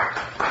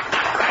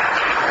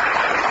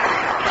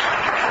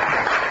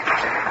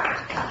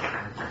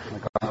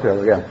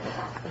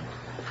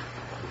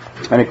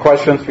 Any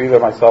questions for either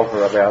myself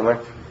or Rabbi Adler?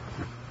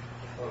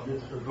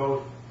 This for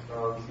both,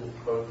 since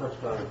both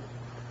touched on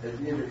it,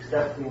 is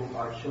accepting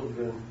our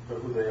children for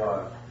who they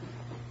are.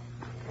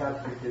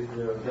 Perhaps we could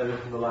get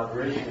into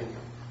elaboration,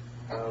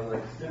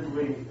 like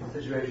simply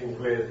situations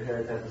where the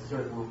parent has a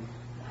certain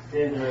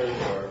standard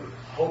or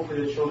hope for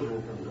their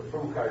children from the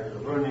frumkeit to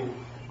the learning,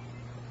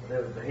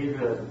 whatever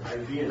behavior and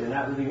idea, they're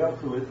not living up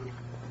to it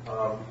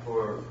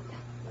for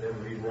whatever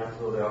reason.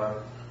 After they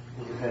are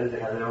independent, they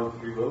have their own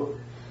free will.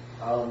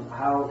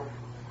 How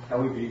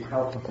can we be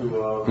helpful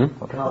to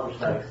accomplish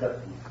that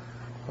acceptance?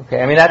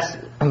 Okay, I mean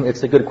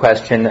it's a good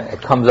question.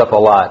 It comes up a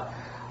lot.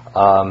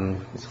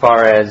 As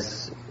far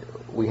as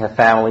we have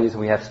families,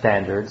 we have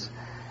standards,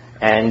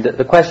 and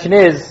the question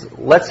is,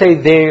 let's say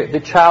the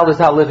child is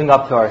not living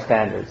up to our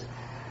standards.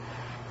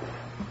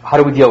 How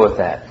do we deal with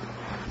that?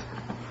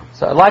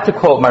 So I'd like to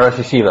quote my Rosh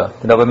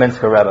Yeshiva, the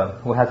Novominsker Rebbe,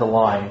 who has a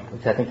line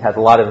which I think has a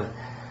lot of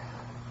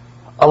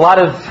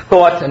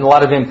thought and a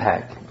lot of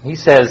impact. He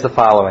says the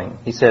following.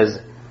 He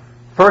says,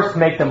 first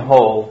make them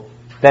whole,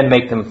 then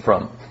make them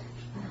frum.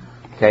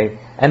 Okay?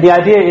 And the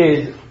idea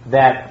is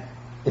that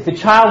if the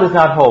child is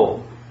not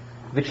whole,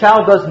 if the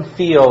child doesn't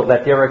feel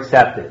that they're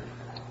accepted,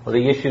 or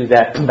the issue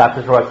that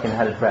Dr. Zorotskin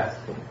had addressed,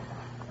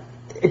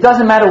 it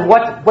doesn't matter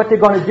what they're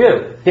going to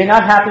do. They're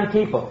not happy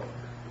people.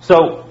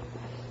 So,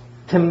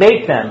 to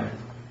make them,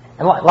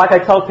 and like I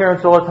tell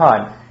parents all the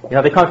time,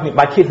 they come to me,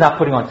 my kid's not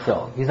putting on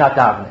tefillin, he's not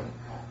davening.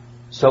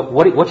 So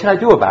what should I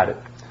do about it?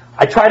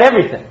 I tried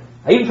everything.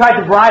 I even tried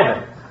to bribe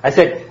him. I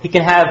said, he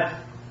can have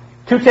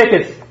 2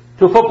 tickets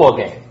to a football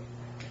game.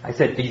 I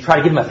said, did you try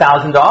to give him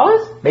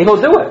 $1,000? Maybe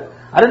he'll do it.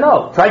 I don't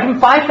know. Try to give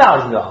him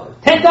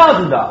 $5,000,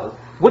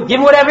 $10,000. Give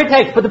him whatever it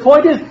takes. But the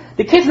point is,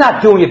 the kid's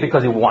not doing it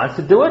because he wants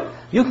to do it.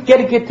 You can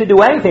get a kid to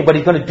do anything, but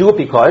he's going to do it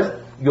because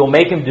you'll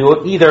make him do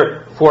it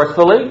either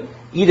forcefully,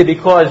 either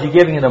because you're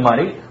giving him the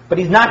money, but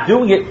he's not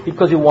doing it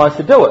because he wants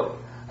to do it.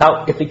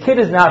 Now, if the kid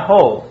is not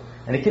whole,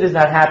 and the kid is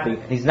not happy,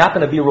 and he's not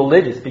going to be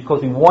religious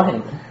because we want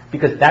him,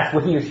 because that's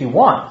what he or she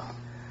wants,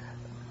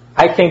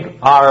 I think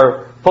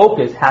our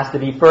focus has to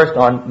be first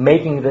on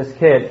making this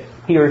kid,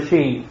 he or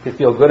she, to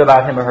feel good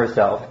about him or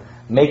herself,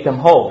 make them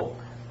whole.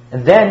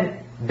 And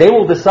then they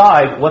will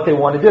decide what they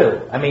want to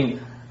do. I mean,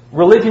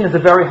 religion is a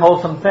very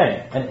wholesome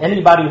thing, and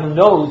anybody who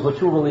knows what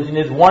true religion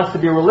is wants to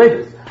be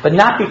religious, but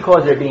not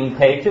because they're being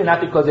paid to,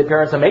 not because their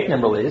parents are making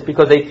them religious,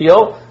 because they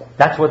feel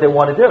that's what they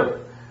want to do.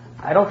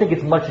 I don't think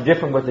it's much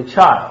different with the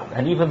child.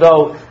 And even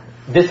though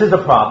this is a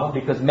problem,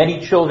 because many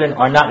children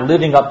are not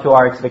living up to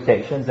our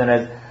expectations, and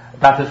as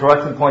Dr.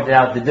 Sorokin pointed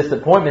out, the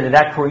disappointment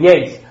that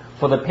creates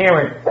for the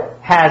parent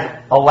has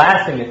a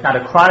lasting, if not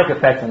a chronic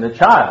effect on the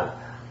child.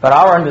 But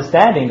our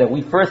understanding that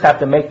we first have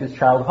to make this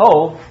child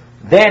whole,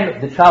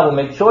 then the child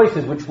will make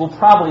choices which will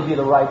probably be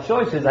the right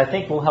choices, I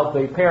think will help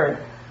a parent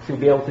to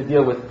be able to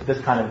deal with this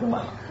kind of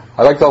dilemma.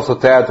 I'd like to also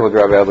add to what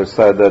Rabbi Adler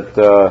said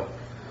that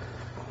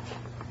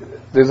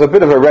there's a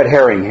bit of a red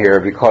herring here,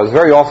 because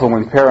very often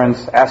when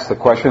parents ask the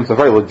question, it's a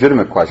very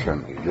legitimate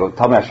question. You'll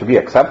tell me I should be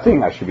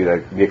accepting? I should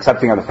be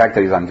accepting of the fact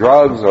that he's on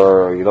drugs,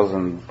 or he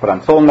doesn't put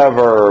on film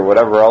ever, or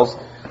whatever else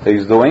that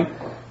he's doing?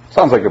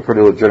 Sounds like a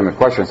pretty legitimate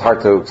question. It's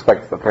hard to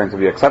expect the parent to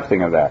be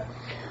accepting of that.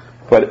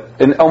 But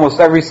in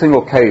almost every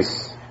single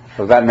case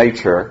of that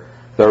nature,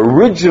 the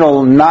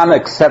original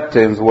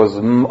non-acceptance was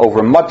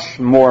over much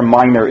more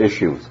minor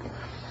issues.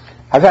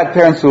 I've had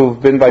parents who've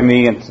been by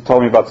me and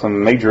told me about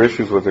some major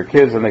issues with their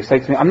kids, and they say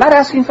to me, I'm not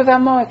asking for that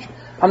much.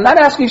 I'm not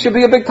asking you should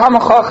be a big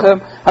Talmid Chacham.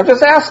 I'm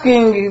just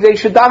asking they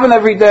should daven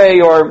every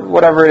day, or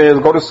whatever it is,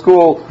 go to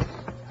school.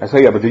 I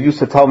say, yeah, but did you used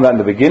to tell him that in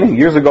the beginning?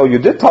 Years ago you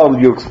did tell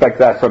him you expect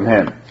that from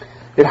him.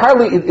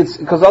 It's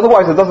because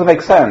otherwise it doesn't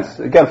make sense.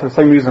 Again, for the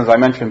same reasons I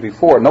mentioned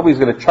before. Nobody's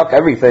going to chuck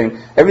everything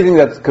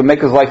that can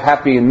make his life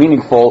happy and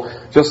meaningful,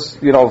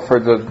 just,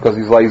 because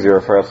he's lazy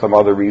or for some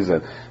other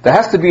reason. There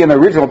has to be the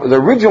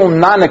original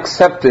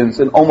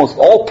non-acceptance in almost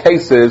all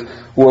cases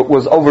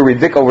was over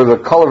the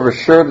color of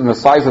his shirt and the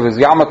size of his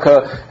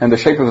yarmulke and the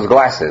shape of his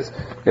glasses.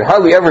 It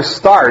hardly ever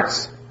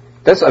starts.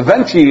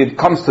 Eventually it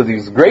comes to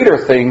these greater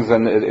things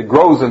and it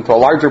grows into a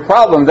larger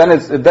problem, then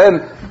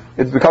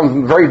it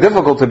becomes very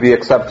difficult to be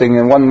accepting,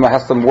 and one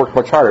has to work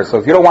much harder. So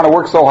if you don't want to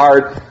work so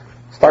hard,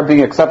 start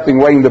being accepting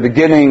way in the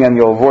beginning, and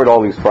you'll avoid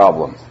all these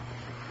problems.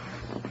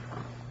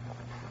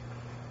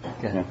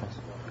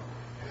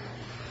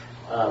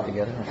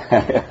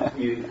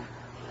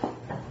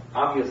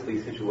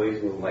 Obviously,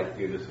 situations like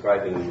you're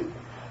describing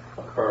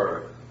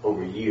occur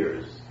over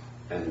years,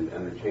 and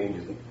the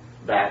change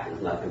back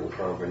is not going to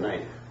occur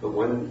overnight. But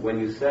when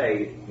you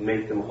say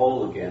make them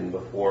whole again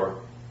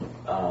before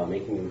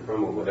making them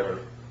firm or whatever,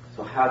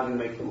 so how do you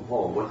make them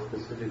whole? What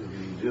specifically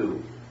do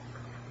you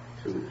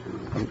do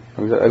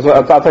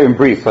I'll tell you in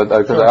brief.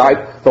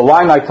 The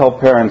line I tell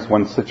parents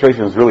when the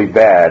situation is really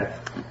bad,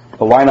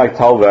 the line I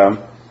tell them,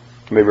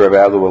 maybe Rabbi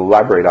Adler will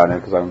elaborate on it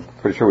because I'm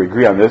pretty sure we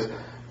agree on this,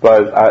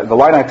 but the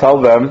line I tell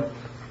them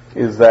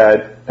is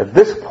that at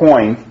this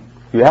point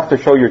you have to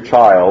show your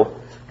child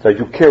that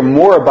you care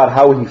more about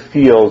how he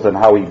feels than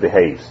how he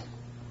behaves.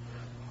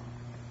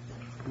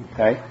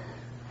 Okay?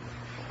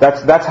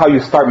 That's how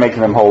you start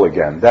making them whole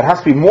again. That has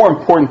to be more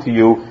important to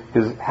you,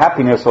 his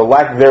happiness or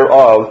lack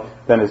thereof,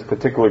 than his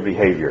particular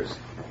behaviors.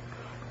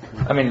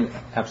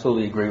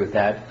 Absolutely agree with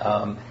that.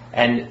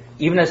 And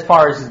even as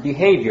far as his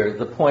behavior,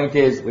 the point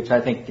is, which I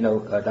think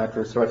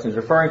Dr. Sorensen is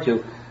referring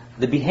to,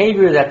 the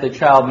behavior that the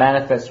child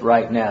manifests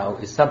right now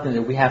is something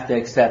that we have to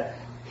accept.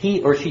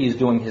 He or she is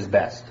doing his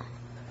best.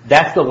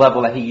 That's the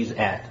level that he's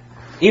at.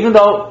 Even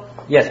though,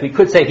 yes, we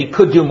could say he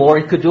could do more,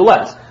 he could do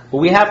less, but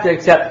we have to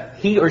accept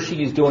he or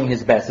she is doing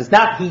his best. It's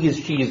not he or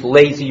she is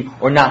lazy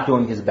or not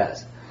doing his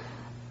best.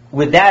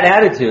 With that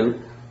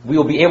attitude, we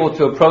will be able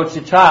to approach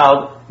the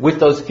child with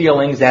those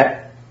feelings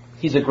that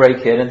he's a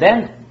great kid, and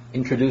then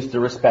introduce the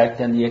respect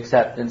and the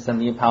acceptance and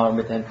the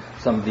empowerment and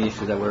some of the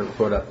issues that were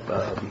brought up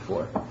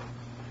before.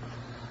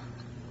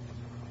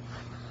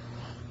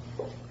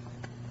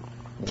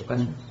 Any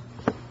questions?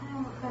 I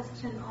have a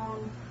question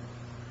on,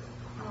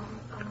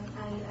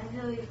 I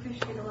really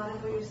appreciate a lot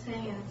of what you're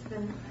saying, and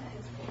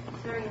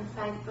it's very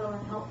insightful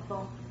and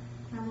helpful.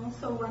 I'm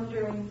also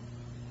wondering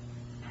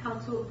how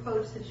to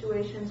approach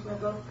situations where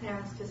both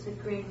parents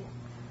disagree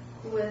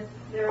with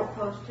their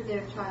approach to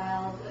their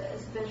child,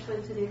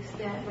 especially to the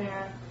extent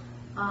where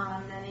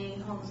many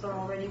homes are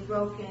already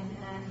broken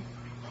and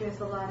there's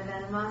a lot of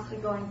animosity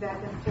going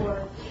back and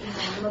forth.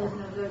 Your mother's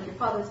no good, your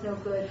father's no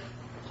good.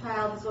 The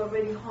child is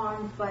already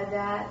harmed by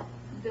that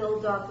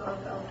build-up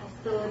of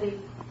hostility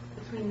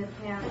between the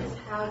parents.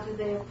 How do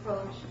they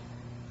approach?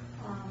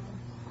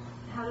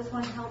 How does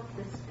one help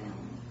this family?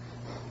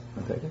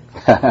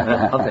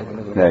 I'll take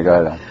it. Yeah,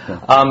 go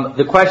ahead.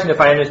 The question,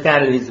 if I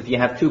understand it, is if you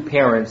have two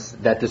parents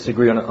that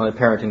disagree on a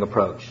parenting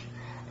approach.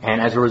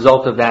 And as a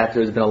result of that,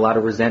 there's been a lot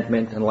of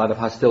resentment and a lot of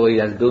hostility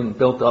that's been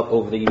built up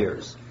over the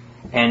years.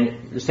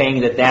 And you're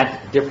saying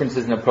that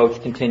differences in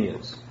approach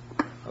continues.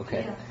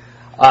 Okay.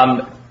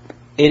 Yeah.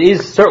 It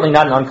is certainly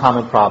not an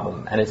uncommon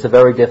problem, and it's a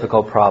very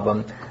difficult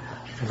problem.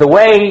 The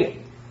way,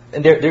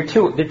 and there are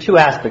two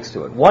aspects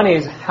to it. One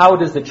is, how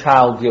does the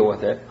child deal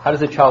with it? How does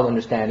the child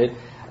understand it?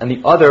 And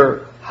the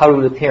other, how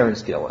do the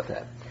parents deal with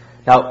it?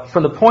 Now,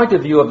 from the point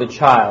of view of the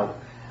child,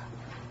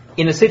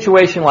 in a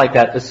situation like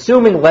that,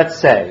 assuming, let's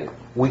say,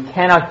 we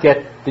cannot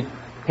get the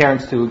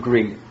parents to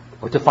agree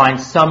or to find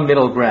some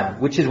middle ground,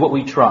 which is what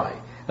we try.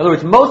 In other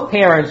words, most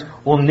parents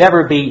will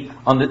never be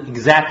on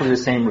exactly the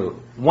same route.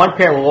 One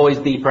parent will always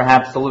be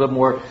perhaps a little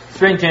more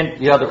stringent,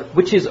 the other,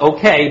 which is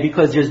okay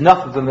because there's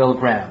enough of a middle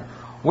ground.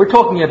 We're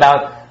talking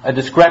about a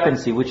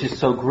discrepancy which is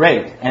so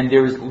great, and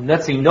there's,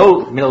 let's say,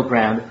 no middle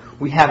ground,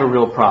 we have a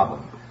real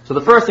problem. So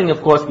the first thing,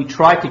 of course, we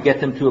try to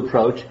get them to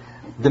approach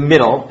the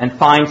middle and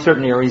find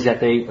certain areas that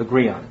they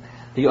agree on.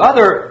 The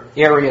other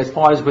area, as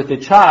far as with the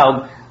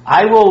child,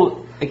 I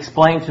will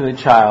explain to the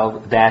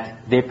child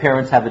that their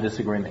parents have a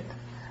disagreement.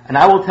 And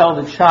I will tell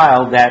the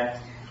child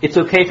that it's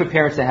okay for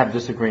parents to have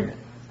disagreement.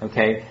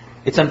 Okay?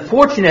 It's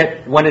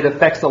unfortunate when it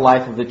affects the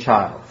life of the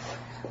child.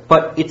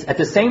 But it's at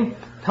the same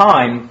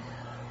time,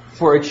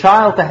 for a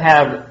child to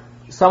have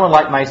someone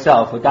like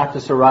myself, or Dr.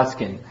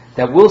 Sorotskin,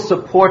 that will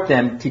support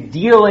them to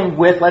dealing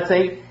with, let's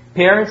say,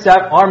 parents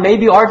that are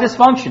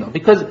dysfunctional.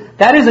 Because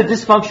that is a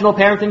dysfunctional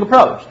parenting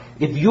approach.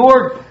 If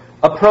your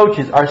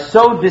approaches are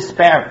so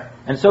disparate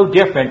and so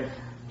different,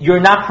 you're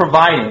not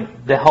providing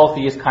the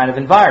healthiest kind of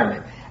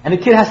environment. And the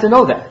kid has to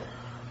know that.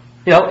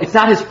 It's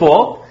not his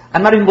fault.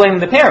 I'm not even blaming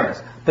the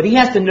parents. But he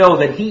has to know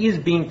that he is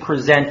being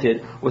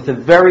presented with a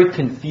very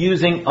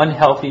confusing,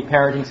 unhealthy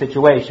parenting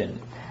situation.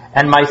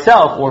 And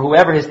myself, or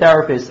whoever his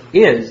therapist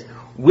is,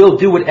 will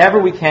do whatever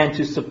we can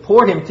to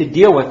support him to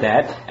deal with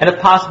that, and if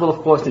possible,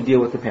 of course, to deal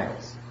with the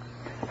parents.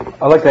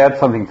 I'd like to add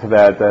something to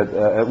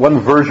that one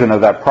version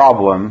of that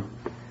problem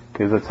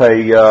is to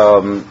say,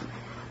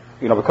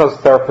 because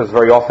therapists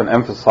very often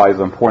emphasize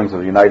the importance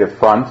of a united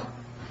front,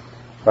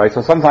 right?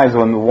 So sometimes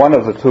when one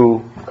of the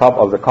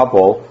of the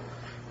couple,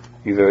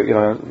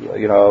 either,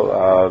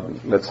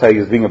 let's say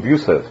is being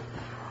abusive,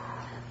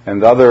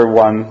 and the other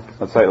one,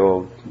 let's say,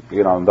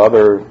 the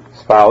other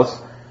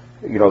spouse,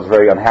 is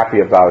very unhappy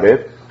about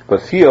it,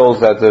 but feels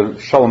that the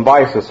shalom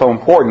bayis is so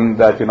important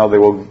that, they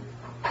will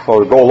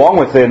go along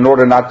with it in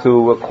order not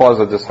to cause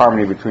a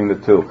disharmony between the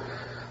two.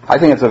 I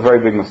think it's a very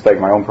big mistake,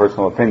 my own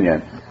personal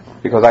opinion,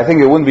 because I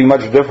think it wouldn't be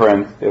much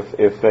different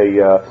if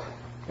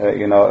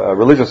a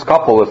religious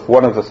couple, if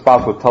one of the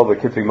spouse would tell the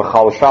kid to be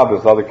Mechal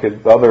Shabbos,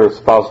 the other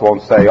spouse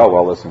won't say, oh,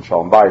 well, listen,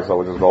 Shalom Bayis, so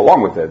we'll just go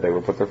along with it. They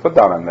would put their foot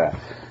down on that.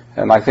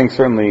 And I think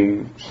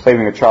certainly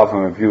saving a child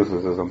from abuse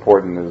is as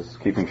important as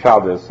keeping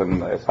Shabbos,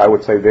 and I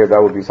would say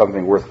that would be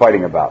something worth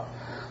fighting about.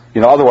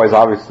 Otherwise,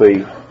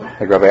 obviously,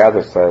 like Rabbi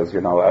Adler says,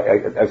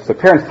 if the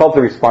parents felt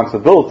the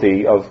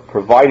responsibility of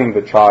providing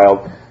the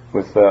child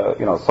with,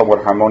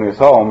 somewhat harmonious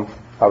home,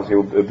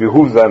 obviously it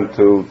behooves them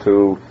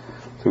to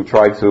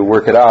try to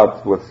work it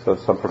out with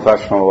some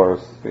professional or,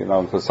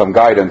 with some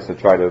guidance to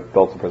try to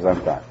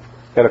present that.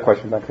 You had a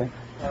question back there?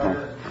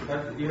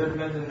 You had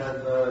mentioned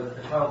that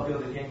the child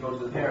feels he can't go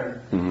to the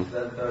parent,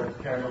 that the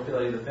parent will feel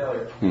that he's a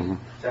failure. Mm-hmm.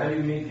 So how do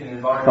you meet an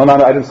environment?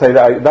 No, I didn't say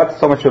that.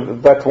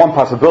 That's one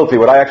possibility.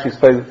 What I actually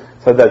said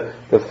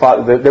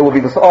that there will be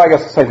this. I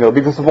guess the same thing. They'll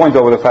be disappointed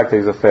over the fact that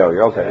he's a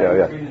failure. Okay,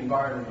 yeah. Create an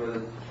environment where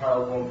the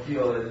child won't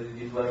feel that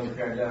he's letting the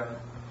parent down.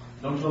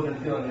 Don't children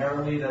feel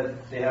inherently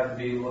that they have to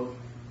be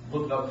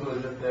looked up to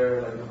as if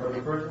they're like a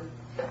perfect person?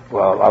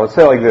 Well, I would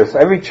say like this: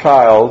 every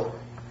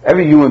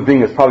human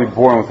being is probably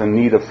born with a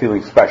need of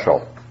feeling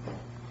special.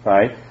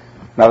 Right?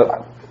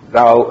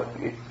 Now,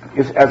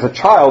 if as a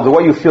child, the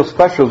way you feel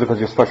special is because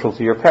you're special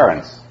to your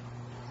parents.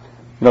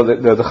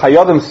 The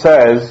Chayadim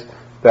says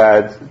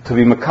that to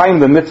be Mekayim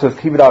the mitzvah of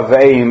Kibbud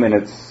Aveim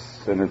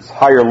in its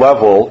higher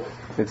level,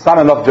 it's not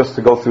enough just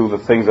to go through the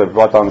things that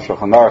brought down the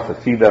Shulchan Aruch, to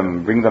feed them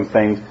and bring them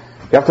things.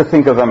 You have to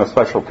think of them as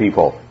special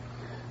people.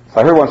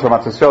 So I heard once from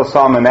Matisyahu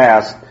Salman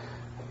asked,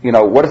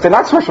 what if they're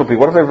not special people?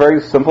 What if they're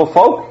very simple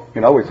folk?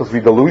 We're supposed to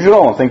be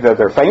delusional and think that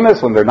they're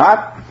famous when they're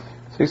not?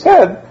 So he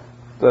said,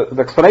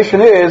 the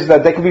explanation is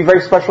that they can be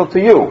very special to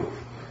you.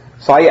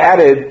 So I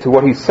added to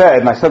what he said,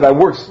 and I said that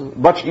works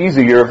much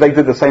easier if they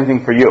did the same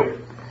thing for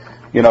you.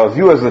 If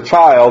you as a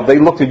child, they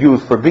looked at you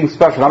for being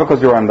special, not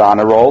because you're on the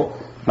honor roll,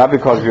 not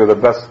because you're the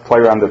best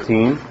player on the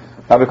team,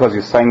 not because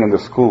you sang in the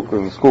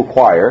school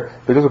choir,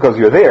 but just because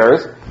you're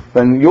theirs,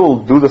 then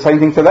you'll do the same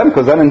thing to them,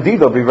 because then indeed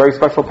they'll be very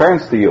special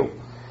parents to you.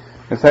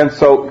 And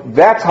so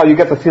that's how you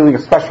get the feeling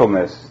of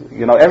specialness.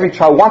 Every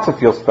child wants to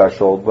feel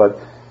special, but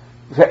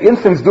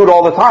infants do it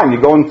all the time. You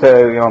go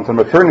into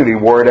maternity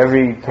ward,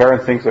 every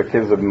parent thinks their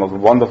kids are the most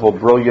wonderful,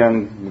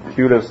 brilliant,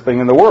 cutest thing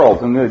in the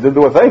world, and they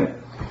do a thing.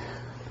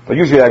 But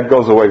usually that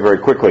goes away very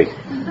quickly.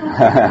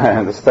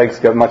 The stakes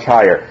get much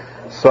higher.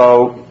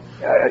 So,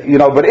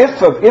 but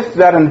if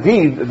that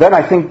indeed, then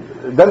I think,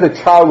 then the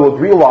child will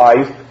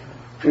realize,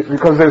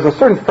 because there's a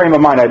certain frame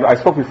of mind. I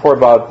spoke before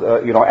about,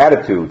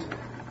 attitude.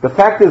 The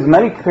fact is,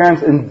 many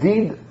parents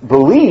indeed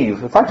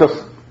believe, it's not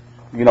just,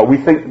 we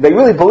think, they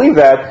really believe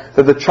that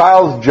the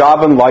child's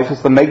job in life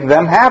is to make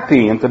them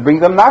happy and to bring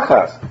them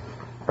nachas,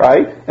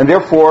 right? And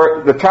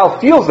therefore, the child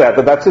feels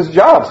that's his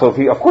job. So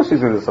of course he's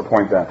going to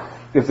disappoint them.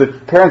 If the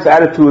parent's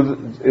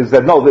attitude is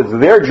that no, it's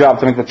their job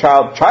to make the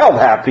child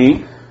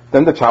happy,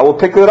 then the child will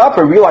pick it up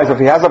and realize if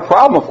he has a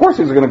problem, of course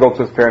he's going to go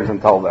to his parents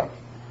and tell them.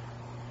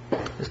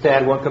 Just to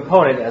add one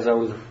component, as I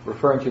was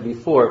referring to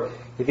before,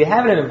 if you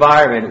have an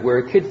environment where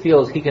a kid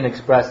feels he can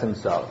express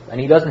himself and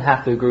he doesn't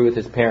have to agree with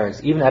his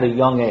parents, even at a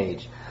young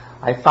age,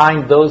 I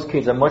find those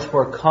kids are much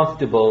more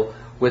comfortable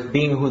with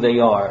being who they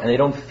are, and they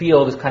don't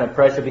feel this kind of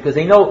pressure because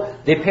they know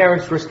their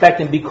parents respect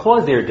them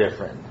because they're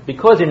different,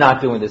 because they're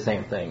not doing the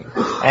same thing.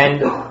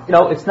 And,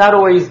 it's not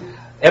always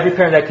every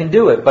parent that can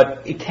do it,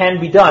 but it can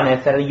be done.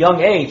 If at a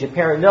young age a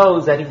parent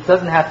knows that he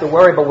doesn't have to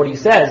worry about what he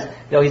says,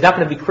 he's not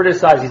going to be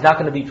criticized, he's not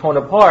going to be torn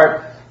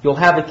apart, you'll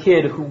have a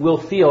kid who will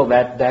feel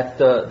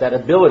that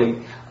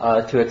ability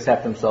to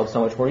accept himself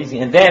so much more easy,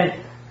 and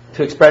then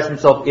to express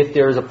himself if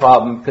there is a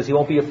problem, because he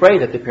won't be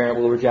afraid that the parent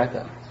will reject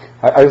him.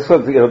 I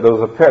said, there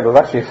was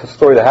actually a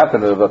story that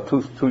happened about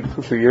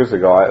 2 years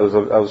ago. I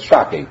was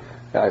shocking.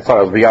 I thought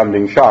I was beyond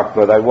being shocked,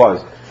 but I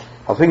was.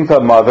 I was speaking to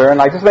a mother, and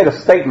I just made a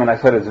statement. I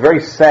said, it's very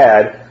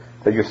sad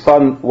that your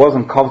son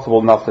wasn't comfortable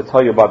enough to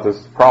tell you about this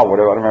problem. I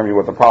don't remember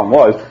what the problem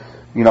was,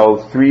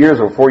 3 years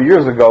or 4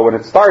 years ago when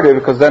it started,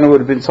 because then it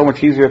would have been so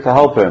much easier to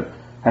help him.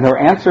 And her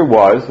answer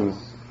was, and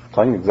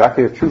telling you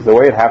exactly the truth, the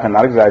way it happened,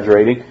 not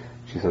exaggerating,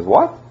 she says,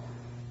 what?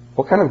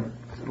 What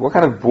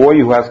kind of boy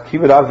who has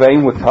kibbud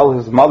aveim would tell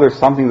his mother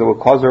something that would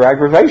cause her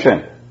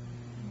aggravation?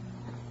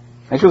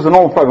 And she was a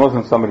normal person. It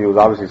wasn't somebody who was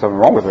obviously something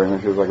wrong with her.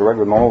 And she was like a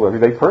regular, normal,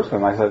 everyday person.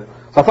 And I said,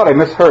 so I thought I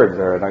misheard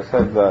there. And I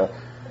said,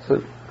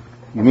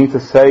 you mean to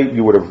say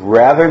you would have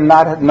rather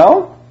not have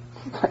known?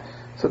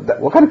 So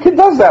what kind of kid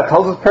does that?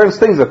 Tells his parents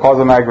things that cause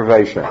him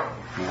aggravation.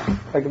 Yeah.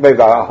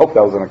 I hope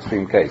that was an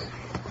extreme case.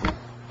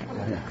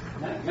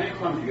 Many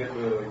times you get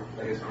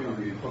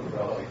you talk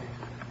about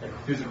like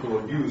physical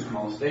abuse,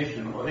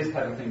 molestation, or this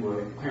type of thing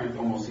where the parent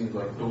almost seems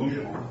like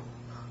delusional.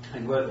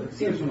 And what it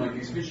seems from like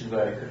these speeches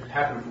that it could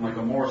happen from like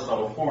a more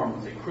subtle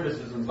form, say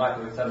criticisms, lack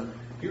of acceptance.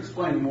 Can you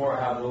explain more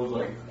how those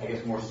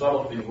more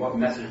subtle things, what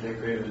message they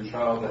create in the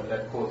child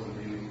that causes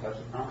these types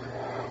of conflict?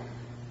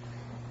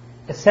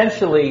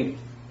 Essentially,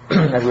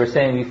 as we were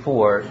saying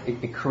before,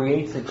 it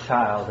creates a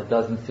child that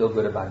doesn't feel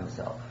good about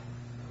himself.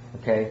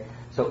 Okay?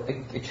 So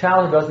a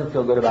child who doesn't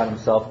feel good about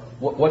himself,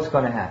 what's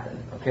going to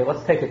happen? Okay,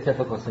 let's take a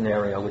typical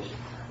scenario, which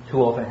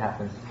too often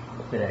happens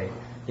today.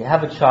 You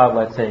have a child,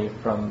 let's say,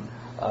 from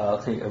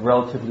let's say a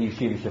relatively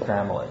yeshivish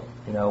family,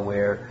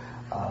 where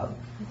the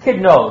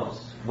kid knows,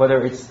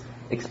 whether it's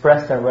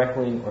expressed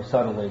directly or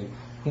subtly,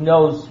 he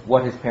knows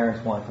what his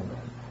parents want from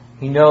him.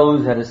 He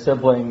knows that his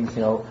siblings,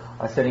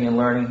 are sitting and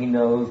learning. He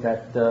knows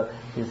that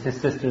his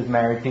sisters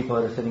married people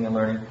that are sitting and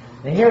learning.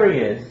 And here he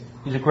is.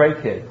 He's a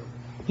great kid.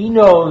 He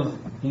knows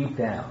deep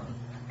down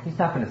he's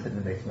not going to sit in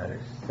the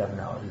basement 7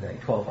 hours a day,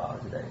 12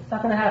 hours a day. It's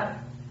not going to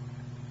happen.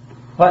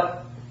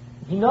 But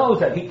he knows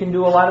that he can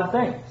do a lot of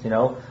things,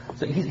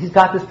 So he's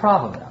got this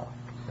problem now.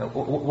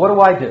 What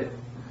do I do?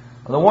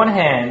 On the one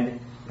hand,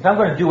 if I'm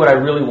going to do what I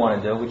really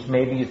want to do, which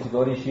maybe is to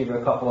go to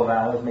yeshiva a couple of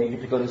hours, maybe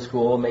to go to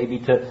school, maybe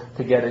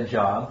to get a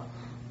job,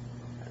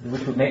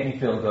 which would make me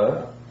feel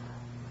good.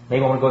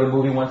 Maybe I want to go to a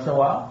movie once in a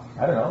while.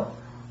 I don't know.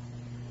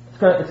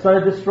 It's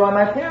going to destroy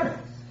my parents.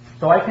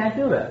 So I can't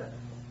do that.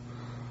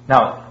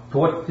 Now,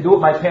 to do what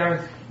my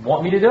parents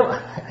want me to do,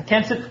 I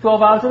can't sit for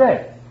 12 hours a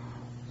day.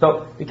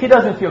 So the kid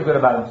doesn't feel good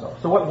about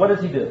himself. So what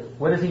does he do?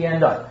 Where does he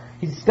end up?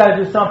 He's got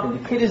to do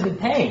something. The kid is in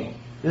pain.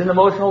 He's in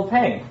emotional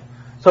pain.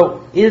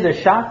 So it is a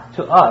shock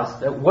to us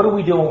that what do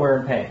we do when we're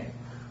in pain?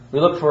 We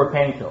look for a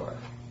painkiller.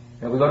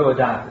 We go to a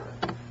doctor.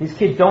 These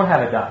kids don't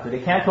have a doctor. They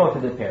can't talk to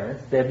their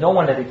parents. They have no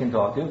one that they can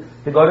talk to.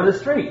 They go to the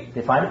street.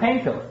 They find a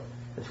painkiller.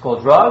 It's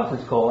called drugs.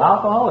 It's called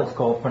alcohol. It's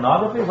called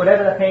pornography.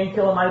 Whatever that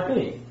painkiller might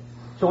be.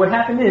 So what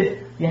happened is,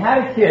 you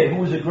had a kid who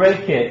was a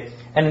great kid,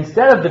 and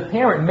instead of the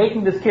parent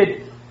making this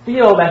kid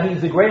feel that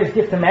he's the greatest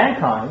gift to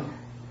mankind,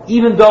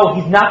 even though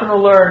he's not going to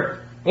learn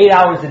 8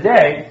 hours a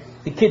day,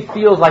 the kid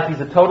feels like he's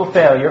a total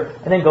failure,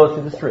 and then goes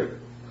to the street.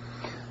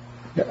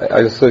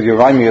 You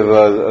remind me of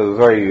a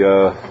very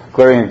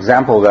glaring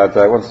example that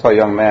I once saw a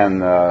young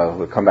man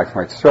who had come back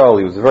from Israel.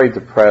 He was very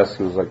depressed.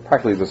 He was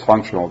practically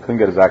dysfunctional. Couldn't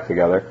get his act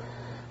together.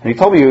 And he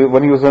told me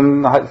when he was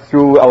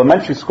through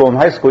elementary school and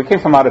high school, he came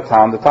from out of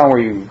town, the town where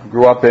he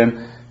grew up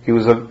in. He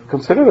was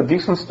considered a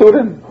decent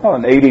student,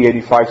 an 80,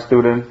 85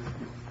 student,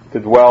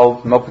 did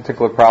well, no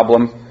particular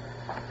problems.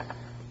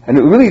 And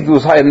it really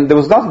was high, and there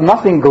was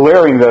nothing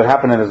glaring that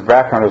happened in his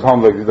background, his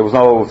home. There was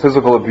no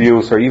physical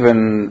abuse or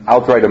even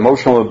outright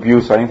emotional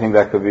abuse or anything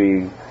that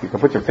you can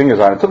put your fingers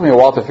on. It took me a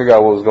while to figure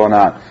out what was going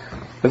on.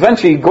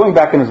 Eventually, going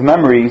back in his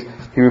memories,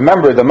 he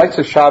remembered the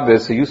Motzei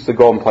Shabbos, he used to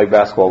go and play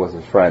basketball with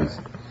his friends.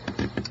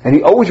 And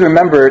he always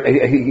remembered,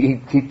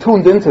 he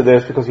tuned into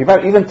this because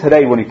even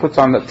today when he puts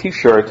on a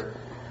t-shirt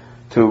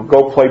to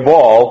go play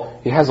ball,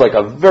 he has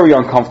a very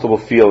uncomfortable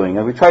feeling.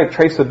 And we try to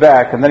trace it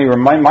back, and then he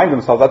reminded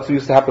himself that's what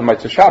used to happen on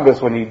Motzei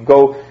Shabbos when he'd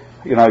go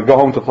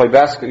home to play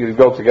basketball, he'd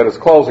go to get his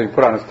clothes, and he'd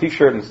put on his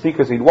t-shirt and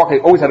sneakers, he'd walk, he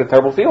always had a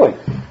terrible feeling.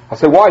 I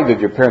said, why?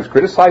 Did your parents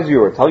criticize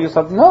you or tell you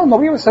something? No,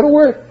 nobody ever said a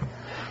word.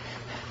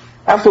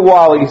 After a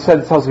while,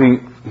 tells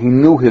me, he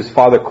knew his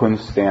father couldn't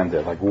stand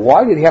it.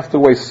 Why did he have to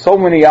waste so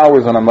many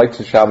hours on a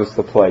Motzei Shabbos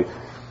to play?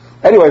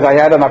 Anyways, I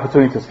had an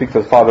opportunity to speak to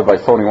his father by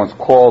phone. He once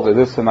called or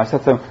this, and I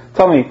said to him,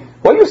 tell me,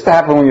 what used to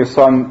happen when your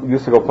son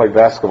used to go play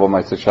basketball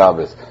Motzei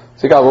Shabbos?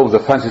 So he got a little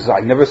defensive. He said, I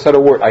never said a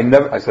word.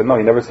 I said, no,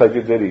 he never said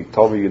you did. He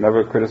told me you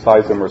never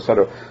criticized him or said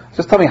it.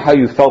 Just tell me how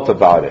you felt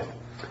about it.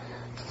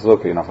 He says,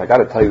 look, if I got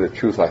to tell you the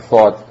truth, I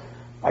thought,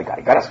 I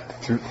got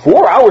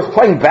 4 hours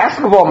playing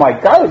basketball. My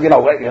God,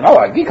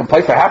 you can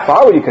play for half an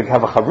hour. You could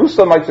have a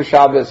chavrusa Motzei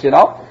Shabbos,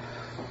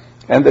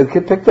 And the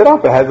kid picked it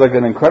up. It had like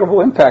an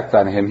incredible impact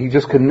on him. He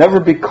just could never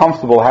be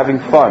comfortable having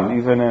fun,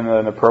 even in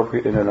an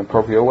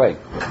appropriate way.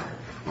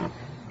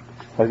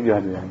 Touching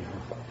on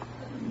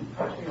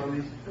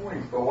these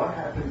points, but what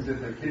happens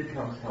if a kid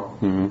comes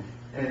home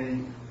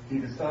and he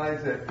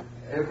decides that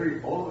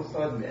all of a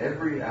sudden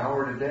every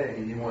hour a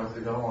day he wants to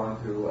go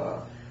onto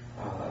a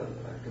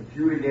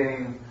computer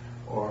game,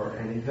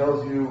 and he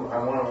tells you,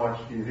 I want to watch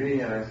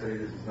TV, and I say,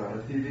 this is not a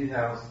TV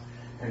house,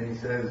 and he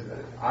says,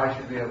 I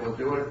should be able to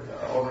do it,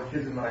 all the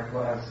kids in my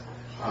class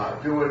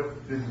do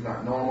it, this is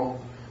not normal,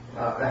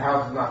 the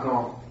house is not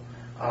normal,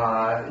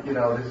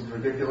 this is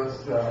ridiculous,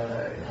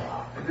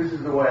 this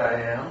is the way I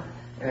am,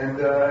 and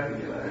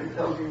he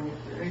tells you,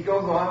 and he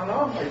goes on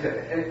like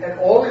that, and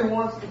all he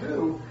wants to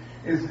do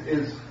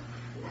is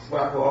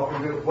slap off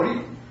and go, what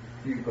do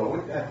you go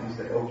with that? And you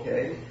say,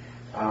 okay,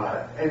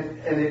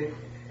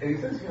 and he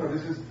says,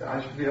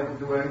 I should be able to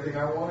do anything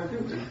I want to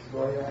do. This is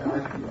why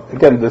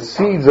Again, the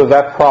seeds of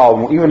that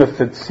problem, even if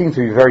it seems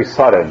to be very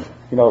sudden,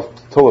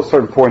 till a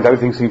certain point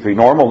everything seems to be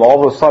normal, and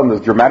all of a sudden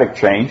there's dramatic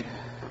change.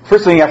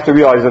 First thing you have to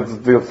realize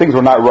that things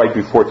were not right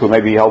before, too.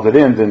 Maybe he held it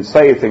in, didn't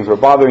say it, things were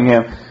bothering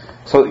him.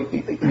 So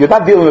you're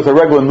not dealing with a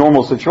regular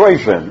normal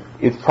situation.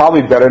 It's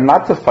probably better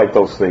not to fight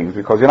those things,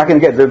 because you're not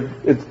going to get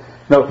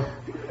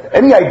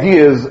any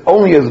idea is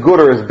only as good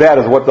or as bad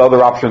as what the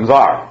other options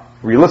are.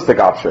 Realistic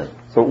option.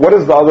 So what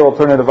is the other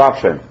alternative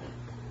option?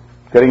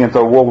 Getting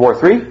into World War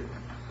III?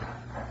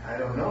 I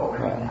don't know.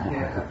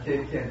 A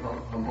kid can't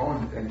come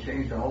home and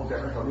change the whole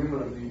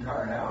curriculum of the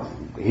entire house.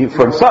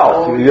 For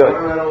himself. What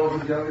about all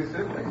of his younger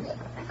siblings?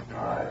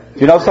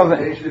 You know something?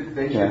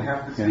 They should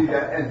have to see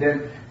that and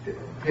then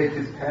take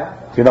his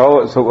path.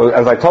 So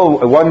as I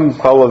told one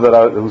fellow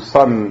whose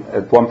son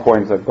at one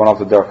point had gone off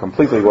the derech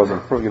completely,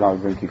 wasn't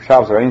going to keep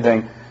Shabbos or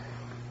anything,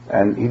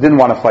 and he didn't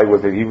want to fight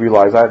with it. He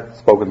realized, I had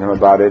spoken to him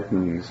about it,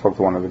 and he spoke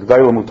to one of the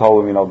Gedolim who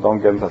told him,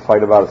 don't get into a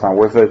fight about it, it's not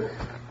worth it.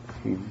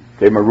 He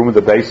gave him a room in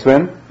the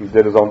basement. He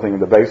did his own thing in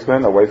the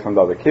basement, away from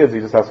the other kids.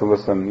 He just has to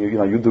listen,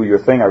 you do your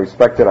thing, I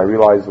respect it, I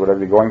realize whatever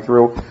you're going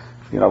through,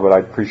 but I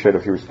appreciate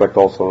if you respect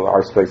also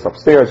our space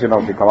upstairs, if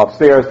you come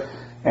upstairs.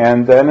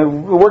 And then it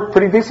worked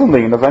pretty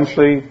decently, and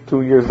eventually,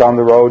 2 years down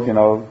the road,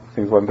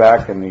 things went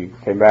back, and he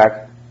came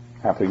back,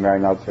 happily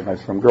married now to a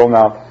nice young girl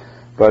now.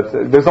 But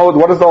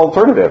what is the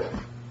alternative?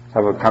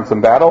 Have a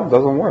constant battle?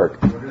 Doesn't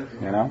work.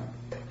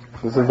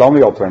 This is the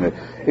only alternative.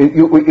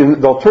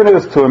 The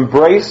alternative is to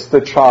embrace the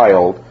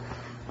child.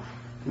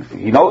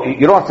 You don't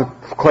have to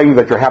claim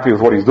that you're happy with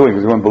what he's doing,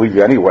 because he wouldn't believe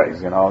you anyways,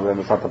 then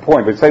it's not the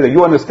point. But say that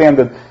you understand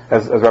that,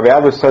 as Rabbi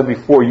Adler said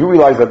before, you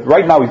realize that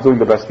right now he's doing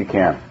the best he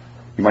can.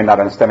 You might not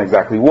understand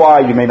exactly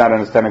why,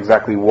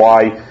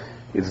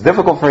 it's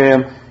difficult for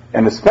him,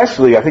 and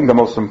especially, I think the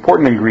most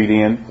important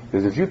ingredient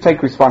is if you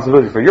take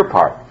responsibility for your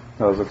part.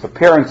 If the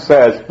parent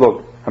says,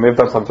 look, I may have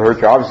done something to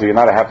hurt you, obviously you're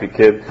not a happy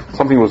kid,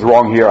 something was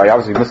wrong here, I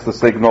obviously missed the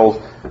signals,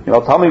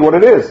 tell me what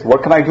it is,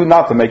 what can I do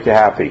now to make you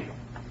happy?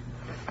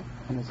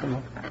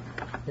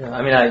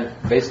 I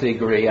basically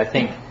agree. I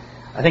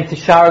think to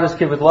shower this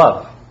kid with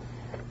love.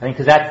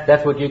 Because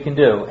that's what you can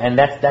do, and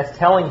that's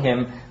telling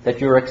him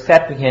that you're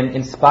accepting him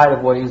in spite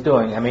of what he's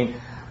doing.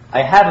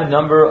 I have a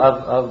number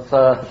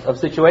of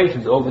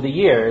situations over the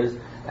years,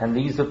 and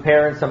these are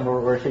parents, some were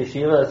Rosh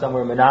Yeshiva, some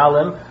were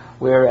Menalim,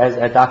 where,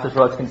 as Dr.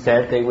 Sorotskin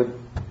said,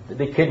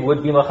 the kid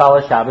would be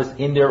Machal Shabbos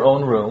in their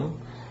own room,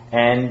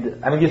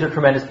 and these are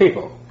tremendous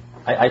people.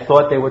 I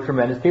thought they were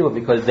tremendous people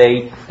because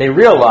they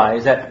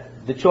realized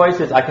that the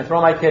choice is I can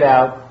throw my kid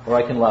out or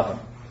I can love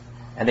him.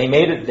 And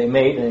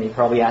and he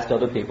probably asked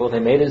other people, they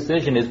made a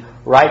decision is,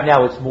 right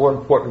now it's more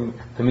important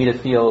for me to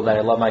feel that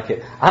I love my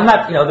kid. I'm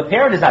not, the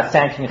parent is not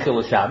sanctioning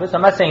Chilul Shabbos.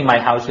 I'm not saying my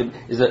house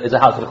is a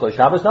house of Chilul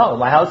Shabbos. No,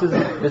 my house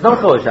there's no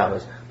Chilul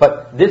Shabbos.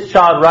 But this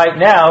child right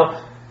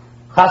now,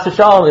 Chas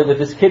v'shalom, if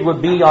this kid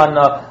would be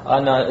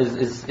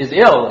is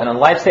ill and on a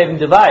life-saving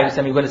device,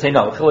 you're going to say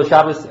no, Chilul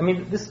Shabbos,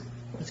 this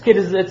kid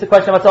it's a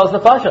question of Atzalas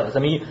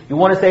Nefashos. you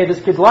want to save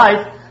this kid's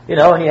life,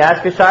 and you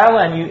ask a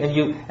Shaila,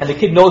 and the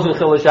kid knows what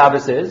Chilul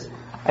Shabbos is.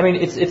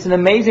 It's an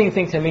amazing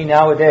thing to me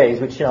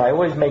nowadays, which, I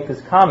always make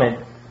this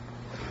comment.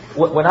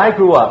 When I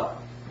grew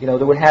up, you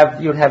would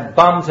have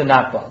bums and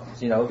not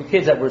bums, the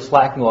kids that were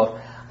slacking off.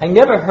 I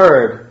never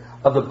heard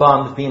of the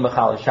bums being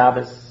Machal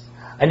Shabbos.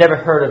 I never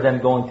heard of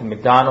them going to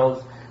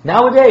McDonald's.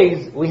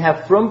 Nowadays, we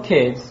have frum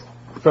kids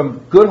from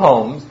good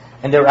homes,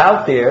 and they're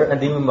out there,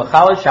 and they're doing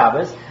Machal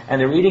Shabbos, and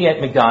they're eating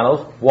at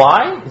McDonald's.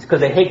 Why? It's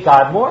because they hate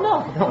God more?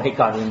 No, they don't hate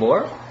God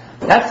anymore.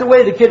 That's the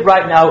way the kid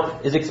right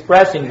now is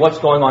expressing what's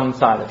going on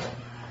inside of him.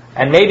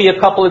 And maybe a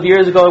couple of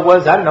years ago it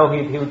was, I don't know,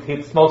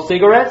 he smoked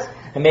cigarettes,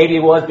 and maybe it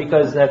was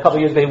because a couple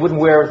of years ago he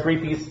wouldn't wear a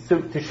three-piece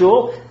suit to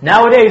shul.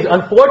 Nowadays,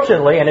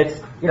 unfortunately, and it's,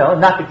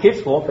 not the kid's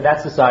fault, but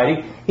that's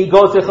society, he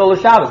goes to Chilul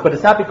Shabbos. But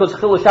it's not because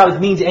Chilul Shabbos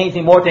means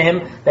anything more to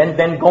him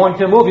than going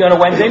to a movie on a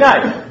Wednesday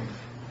night.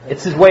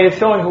 It's his way of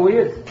showing who he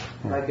is.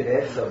 I could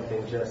add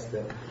something, just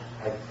that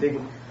I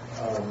think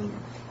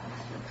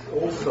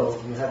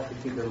also you have to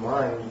keep in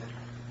mind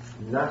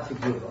not to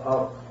give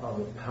up on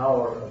the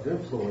power of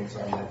influence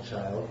on that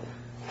child,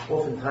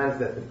 oftentimes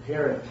that the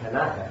parent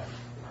cannot have.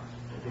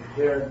 If the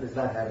parent is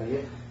not having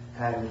it,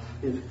 and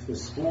if the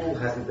school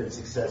hasn't been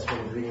successful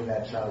in bringing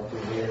that child to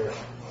where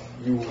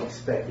you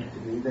expect it to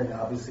be, then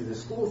obviously the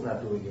school's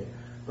not doing it.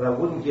 But I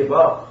wouldn't give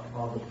up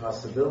on the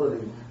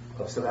possibility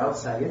of some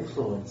outside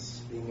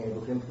influence being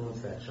able to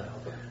influence that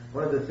child.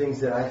 One of the things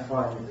that I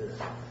find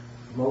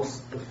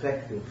most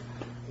effective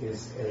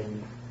is a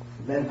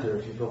mentor,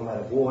 if you're talking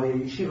about a boy, a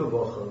yeshiva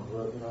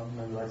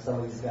bocher, like some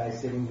of these guys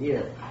sitting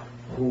here,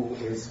 who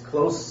is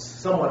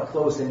somewhat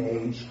close in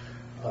age,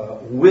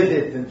 with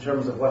it in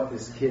terms of what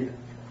this kid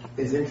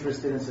is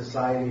interested in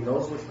society,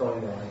 knows what's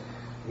going on,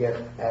 yet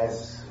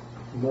as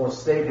more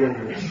stable,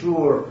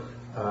 mature,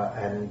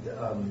 and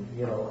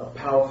a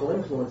powerful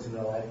influence in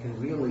their life can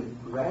really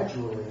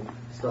gradually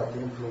start to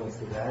influence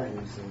the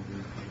values and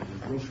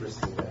the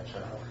interests of that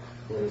child,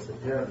 whereas the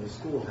parent and the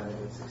school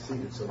haven't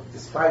succeeded. So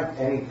despite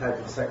any type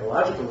of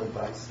psychological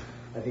advice,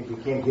 I think you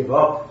can't give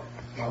up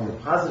on the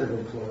positive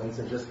influence,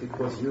 and just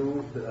because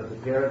the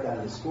parent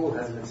and the school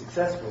hasn't been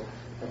successful,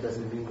 that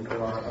doesn't mean that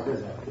there are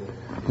others out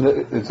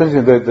there. It's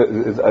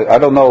interesting, I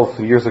don't know if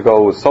years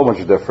ago it was so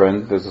much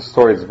different. There's a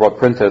story that's brought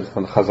printed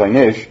from Chazon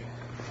Ish,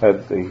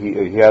 that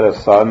he had a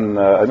son,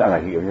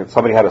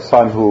 somebody had a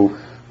son who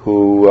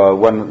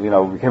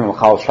became a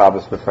Machal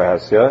Shabbos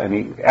B'Fahesya, and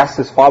he asked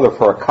his father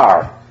for a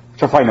car,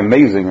 which I find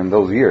amazing in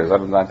those years. I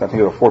think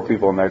there were 4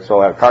 people in there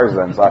still had cars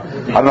then, so I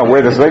don't know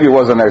where this, maybe it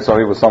wasn't there, so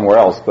he was somewhere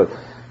else, but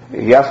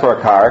he asked for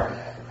a car,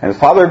 and his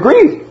father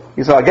agreed.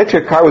 He said, I'll get you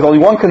a car with only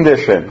one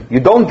condition. You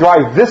don't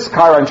drive this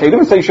car on Shabbat. He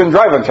didn't say you shouldn't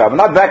drive on Shabbat,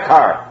 not that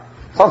car.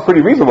 Sounds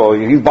pretty reasonable.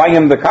 He's buying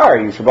him the car.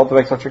 You should be able to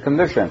make such a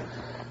condition.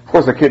 Of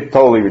course, the kid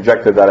totally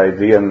rejected that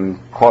idea and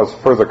caused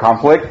further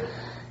conflict.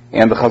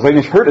 And the Chazon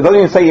Ish heard, it doesn't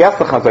even say he asked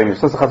the Chazon Ish, it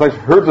says the Chazon Ish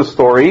heard the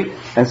story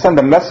and sent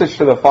a message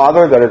to the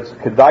father that it's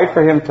kedai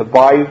for him to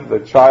buy the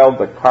child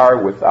the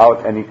car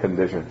without any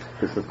condition.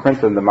 This is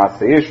printed in the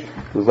Masei Ish.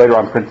 It was later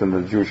on printed in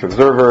the Jewish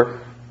Observer.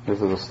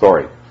 This is a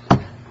story.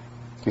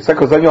 He said,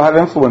 because then you'll have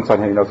influence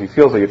on him. If he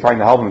feels that you're trying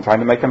to help him, trying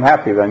to make him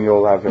happy, then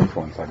you'll have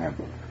influence on him.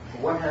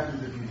 What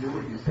happens if you do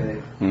what you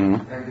say, and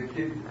the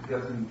kid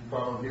doesn't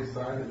follow his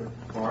side of the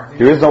bargain?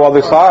 There is no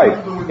other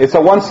side. It's a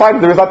one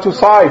side. There is not 2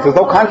 sides. There's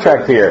no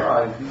contract here.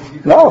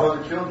 No.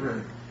 Other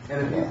children,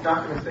 and if he's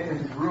not going to stay in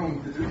his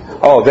room to do so.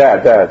 Oh,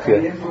 that,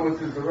 he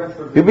influences the rest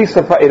of. You'd be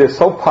surprised. It is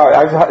so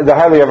powerful. It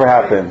hardly ever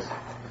happens.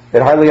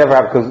 It hardly ever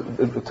happens,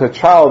 because to a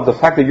child, the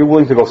fact that you're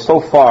willing to go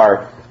so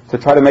far to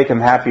try to make him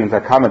happy and to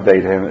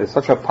accommodate him is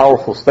such a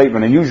powerful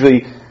statement, and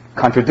usually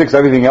contradicts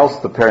everything else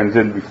the parent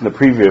did from the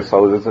previous.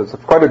 So it's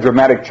quite a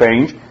dramatic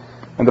change.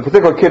 And the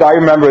particular kid, I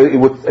remember, it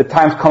would at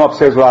times come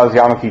upstairs without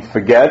his yarmulke, he'd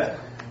forget,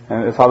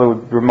 and his father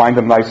would remind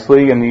him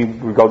nicely, and he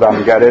would go down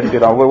and get it.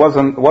 It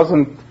wasn't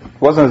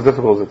as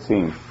difficult as it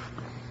seemed.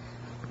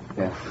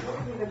 Yeah.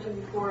 What you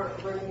mentioned before,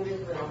 learning in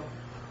Israel.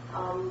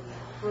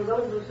 For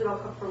those of us who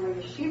don't come from a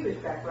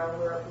yeshivish background,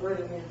 where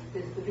learning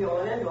is the be all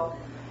and end all,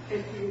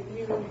 if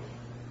you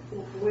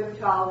with a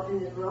child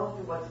in Israel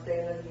who wants to stay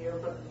another year,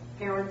 but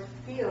parents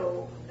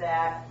feel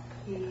that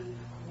he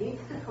needs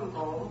to come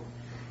home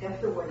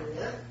after 1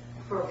 year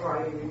for a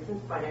variety of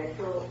reasons,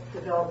 financial,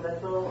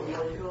 developmental,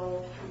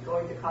 emotional,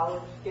 going to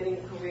college, getting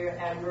a career,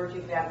 and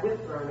merging that with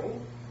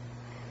learning.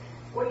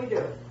 What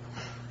do?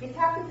 He's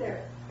happy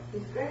there.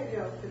 He's great,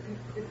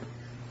 it's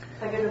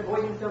like an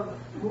avoidance of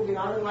moving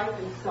on in life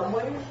in some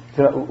ways.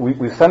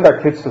 We send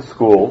our kids to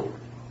school,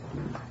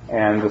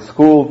 and the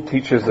school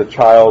teaches the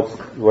child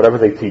whatever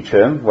they teach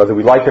him, whether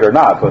we like it or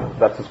not, but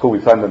that's the school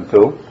we send them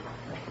to.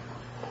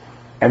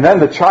 And then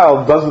the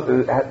child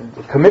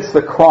commits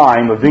the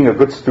crime of being a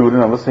good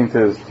student and listening to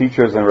his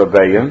teachers in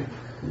rebellion,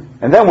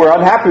 and then we're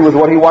unhappy with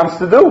what he wants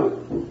to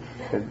do.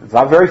 It's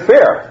not very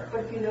fair.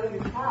 But if you know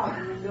your child,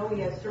 and you know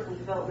he has certain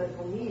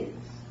developmental needs.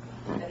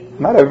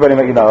 Not everybody,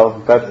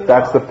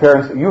 that's the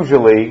parents,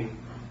 usually,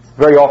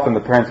 very often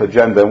the parent's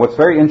agenda. And what's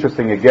very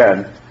interesting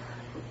again,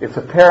 if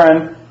the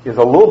parent is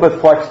a little bit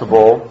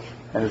flexible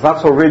and is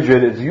not so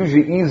rigid, it's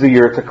usually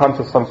easier to come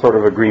to some sort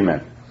of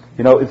agreement.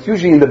 It's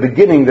usually in the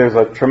beginning there's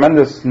a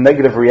tremendous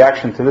negative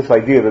reaction to this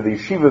idea that the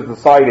yeshiva is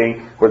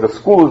deciding, or the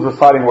school is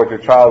deciding what your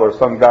child, or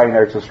some guy in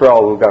Eretz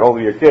Yisrael who got hold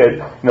of your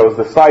kid, is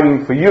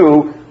deciding for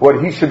you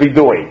what he should be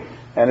doing.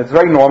 And it's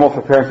very normal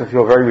for parents to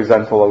feel very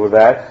resentful over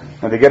that,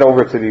 and they get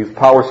over to these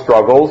power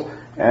struggles,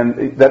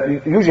 and that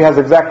usually has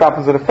the exact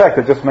opposite effect.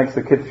 It just makes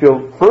the kid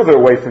feel further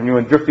away from you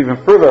and drift even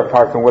further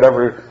apart from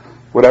whatever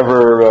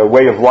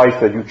way of life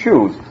that you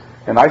choose.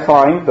 And I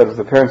find that as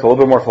the parents are a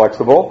little bit more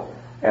flexible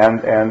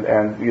and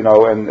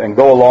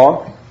go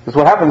along, this is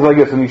what happens like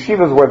this in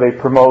yeshivas where they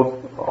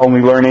promote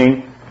only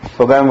learning.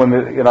 So then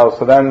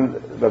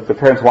the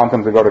parents want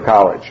them to go to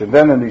college, and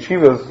then in the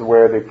yeshivas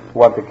where they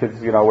want the kids,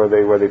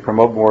 where they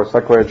promote more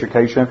secular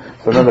education.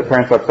 So then the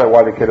parents are upset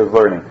why the kid is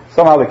learning.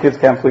 Somehow the kids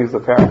can't please the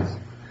parents.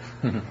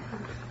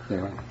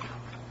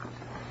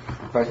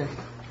 Question?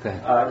 Go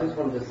ahead. I just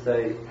wanted to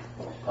say,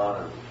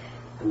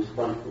 in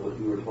response to what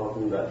you were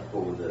talking about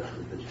before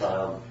with the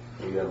child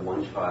you have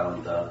one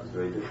child who's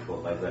very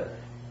difficult like that.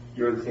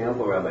 Your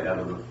example, Rabbi, out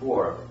of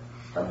before,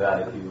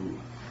 about if you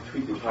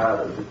treat the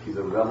child as if he's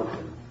a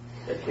relative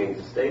that came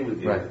to stay with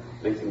you,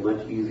 right, makes it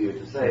much easier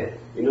to say,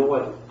 you know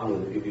what, I'm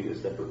going to give you a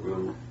separate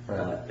room,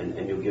 right,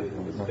 and you'll give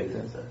him the space.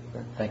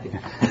 Thank you.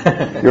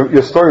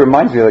 Your story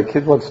reminds me, a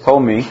kid once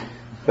told me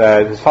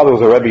that his father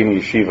was a Rebbe in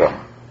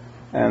yeshiva.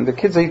 And the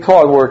kids he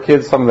taught were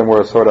kids, some of them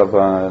were sort of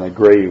in a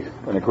gray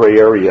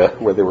area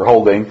where they were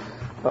holding,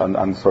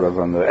 on sort of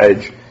on the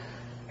edge.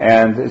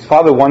 And his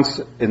father was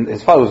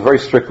very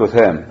strict with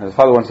him. His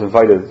father once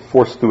invited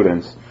 4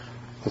 students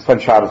to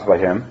spend Shabbos by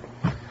him.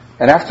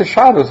 And after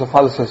Shabbos, the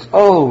father says,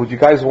 "Oh, would you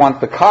guys want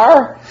the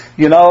car?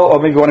 Or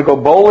maybe you want to go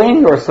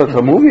bowling or such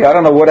a movie? I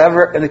don't know,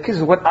 whatever." And the kids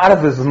went out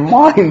of his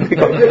mind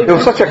because there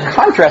was such a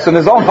contrast in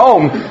his own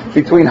home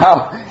between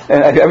how.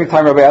 And every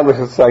time Rabbi Adler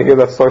says, I hear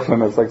that story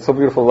from him, it's like so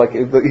beautiful. Like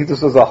he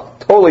just was a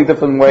totally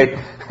different way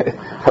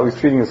how he's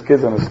treating his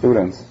kids and his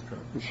students.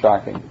 It's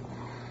shocking.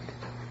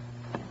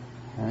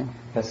 Right?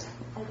 Yes.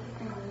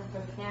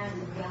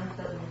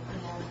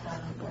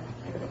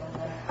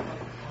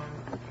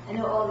 I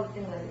know all these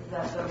things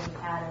about building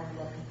patterns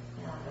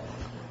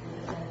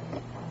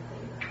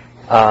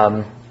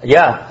and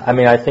yeah, I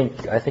mean, I think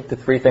the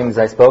 3 things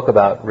I spoke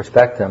about: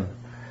 respect him,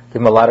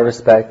 give him a lot of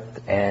respect,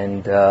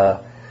 and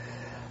love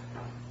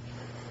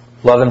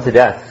them to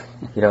death.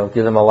 Give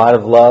them a lot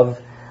of love,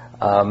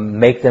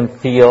 make them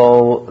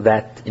feel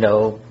that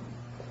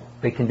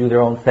they can do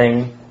their own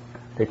thing,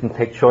 they can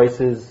take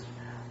choices.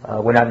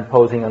 We're not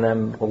imposing on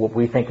them what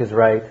we think is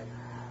right.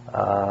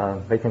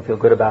 They can feel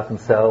good about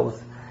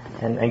themselves,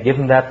 and give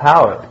them that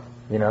power.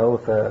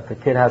 If a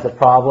kid has a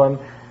problem,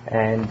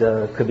 and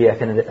it could be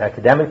an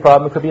academic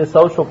problem, it could be a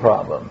social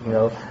problem.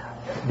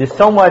 There's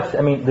so much.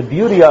 I mean, the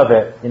beauty of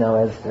it,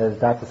 as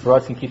Dr.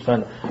 Swarovski keeps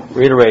on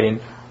reiterating,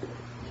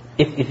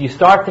 if you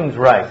start things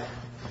right,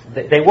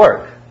 they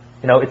work.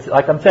 It's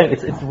like I'm saying,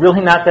 it's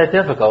really not that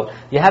difficult.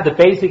 You have the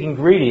basic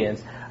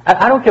ingredients.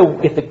 I don't care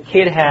if the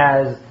kid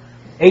has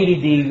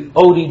ADD,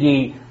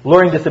 ODD,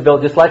 learning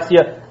disability,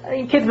 dyslexia. I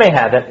mean, kids may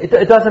have that.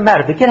 It doesn't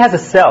matter. If the kid has a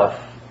self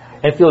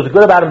and feels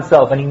good about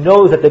himself, and he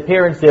knows that the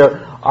parents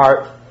there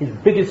are his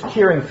biggest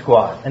cheering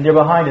squad, and they're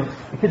behind him,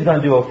 the kid's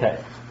going to do okay.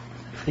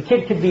 The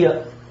kid could be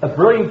a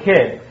brilliant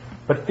kid,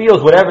 but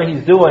feels whatever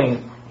he's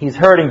doing, he's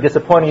hurting,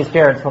 disappointing his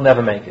parents, he'll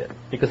never make it.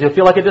 Because he'll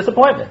feel like a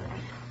disappointment.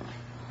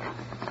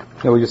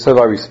 What you said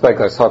about respect,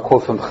 I saw a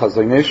quote from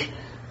Chazon Ish.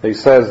 He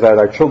says that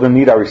our children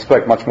need our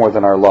respect much more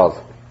than our love.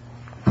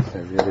 Talk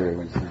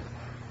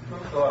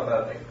a lot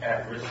about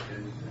at-risk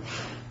kids.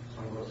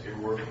 Some of us here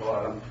work a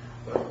lot,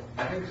 but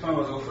I think some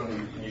of us also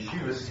in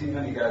yeshivas see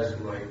many guys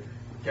who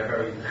get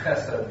very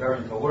chesed, very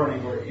into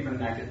learning, or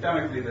even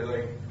academically,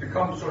 they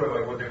become sort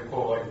of what they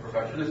call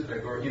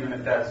perfectionistic, or even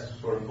if that's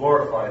sort of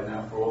glorified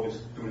now for all these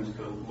students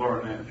to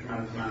learn a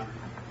tremendous amount.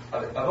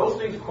 Are those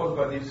things caused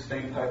by these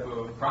same type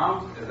of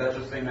problems? Is that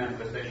just the same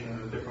manifestation in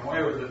a different way,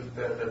 or is it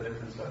that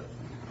different set?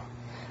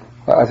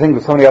 I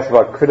think somebody asked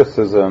about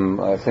criticism.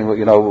 I think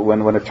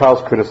when a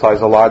child's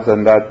criticized a lot,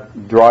 then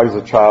that drives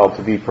a child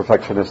to be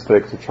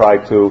perfectionistic, to try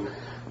to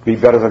be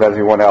better than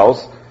everyone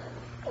else,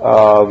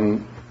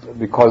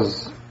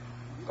 because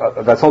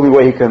that's the only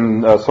way he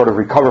can sort of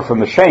recover from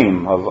the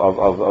shame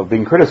of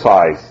being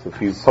criticized. If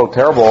he's so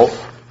terrible,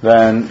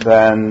 then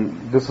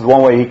this is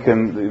one way he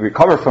can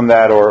recover from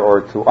that,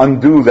 or to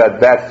undo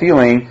that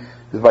feeling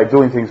is by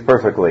doing things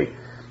perfectly.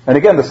 And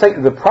again,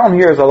 the problem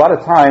here is a lot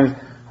of times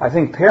I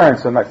think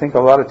parents, and I think a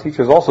lot of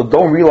teachers also,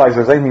 don't realize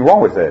there's anything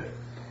wrong with it.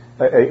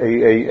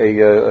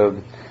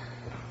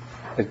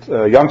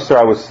 A youngster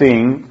I was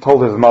seeing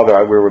told his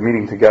mother, we were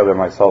meeting together,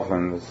 myself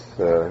and this,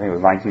 I think he was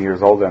 19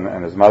 years old,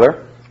 and his mother,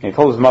 and he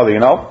told his mother,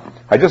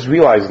 I just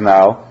realized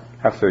now,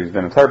 after he's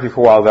been in therapy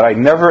for a while, that I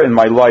never in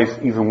my life,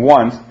 even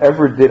once,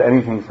 ever did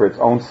anything for its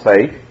own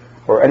sake,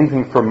 or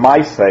anything for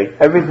my sake.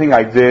 Everything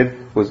I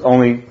did was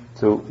only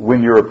to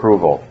win your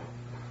approval.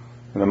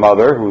 And the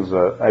mother, who's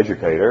an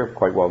educator,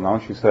 quite well known,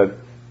 she said,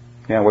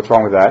 "Yeah, what's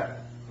wrong with that?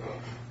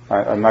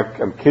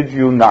 I'm kid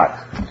you not.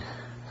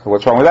 So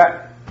what's wrong with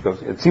that?"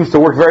 Because it seems to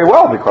work very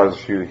well,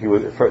 because he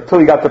was, until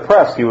he got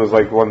depressed, he was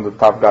like one of the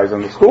top guys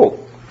in the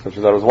school. So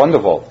she thought it was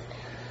wonderful.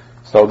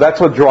 So that's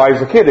what drives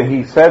the kid. And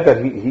he said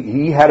that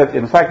he had it.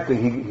 In fact,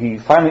 he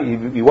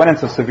finally went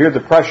into severe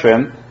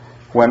depression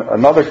when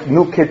another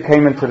new kid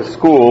came into the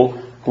school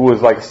who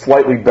was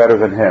slightly better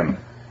than him.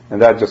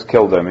 And that just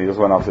killed him. He just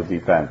went off the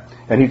deep end.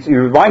 And he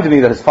reminded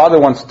me that his father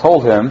once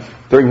told him,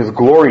 during his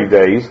glory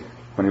days,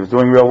 when he was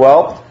doing real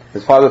well,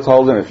 his father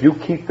told him, if you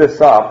keep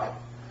this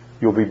up,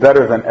 you'll be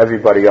better than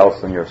everybody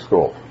else in your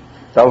school.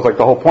 That was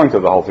the whole point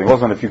of the whole thing. It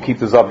wasn't if you keep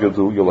this up,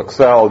 you'll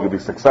excel, you'll be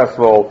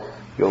successful,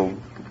 you'll,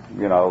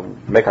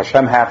 make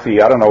Hashem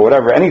happy, I don't know,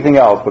 whatever, anything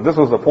else. But this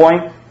was the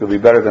point, you'll be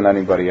better than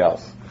anybody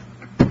else.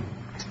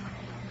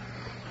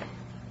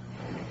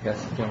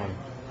 Yes, John.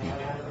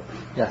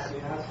 Yes.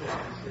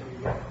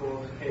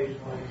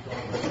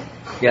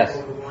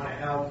 Yes.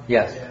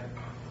 Yes.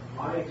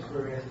 My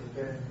experience has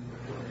been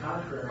to the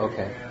contrary.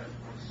 Okay.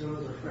 As soon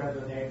as a friend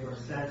or neighbor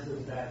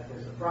senses that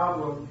there's a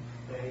problem,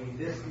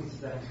 they distance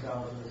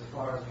themselves as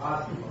far as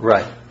possible.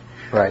 Right.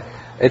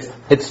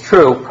 It's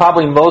true.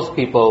 Probably most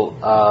people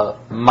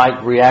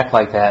might react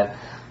like that,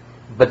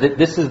 but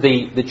this is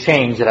the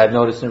change that I've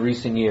noticed in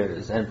recent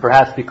years, and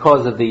perhaps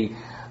because of the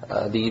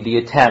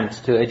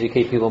attempt to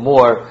educate people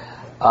more,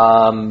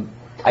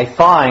 I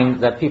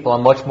find that people are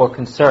much more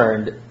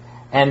concerned,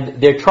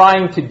 and they're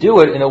trying to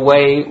do it in a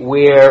way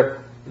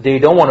where they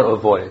don't want to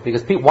avoid it.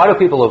 Because why do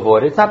people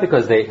avoid it? It's not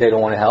because they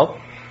don't want to help.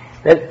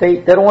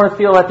 They don't want to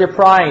feel that they're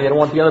prying. They don't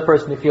want the other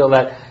person to feel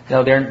that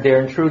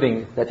they're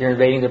intruding, that they're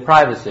invading their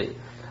privacy.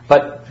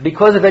 But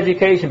because of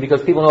education,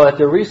 because people know that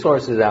there are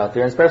resources out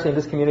there, and especially in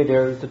this community,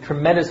 there's a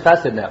tremendous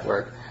Chesed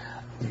network.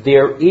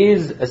 There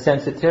is a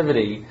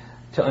sensitivity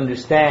to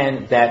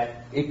understand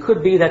that it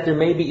could be that there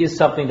maybe is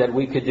something that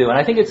we could do, and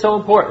I think it's so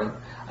important.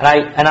 And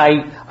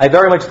I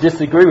very much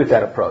disagree with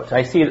that approach.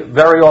 I see it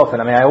very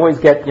often. I mean, I always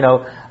get,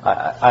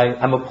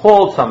 I'm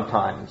appalled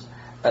sometimes.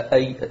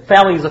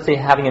 Families, let's say,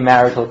 having a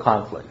marital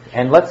conflict,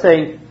 and let's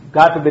say,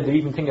 God forbid, they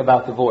even think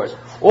about divorce.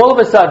 All of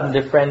a sudden,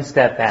 their friends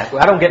step back.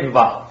 I don't get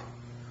involved.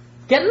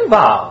 Get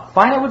involved.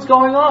 Find out what's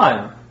going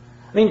on.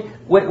 I mean,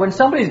 when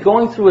somebody's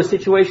going through a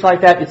situation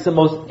like that, it's the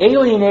most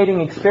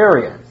alienating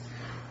experience.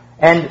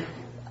 And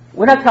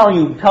we're not telling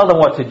you, tell them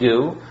what to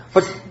do,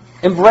 but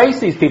embrace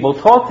these people,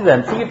 talk to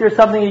them, see if there's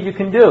something that you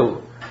can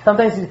do.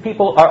 Sometimes these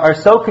people are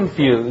so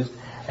confused,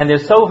 and they're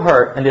so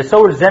hurt, and they're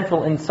so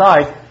resentful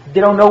inside,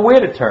 they don't know where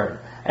to turn.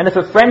 And if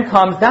a friend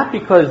comes, not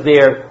because they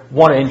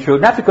want to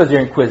intrude, not because they're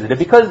inquisitive,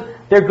 because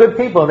they're good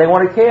people, and they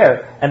want to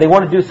care, and they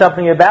want to do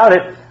something about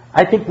it,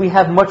 I think we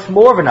have much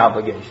more of an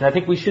obligation. I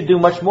think we should do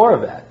much more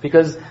of that.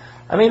 Because,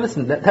 I mean,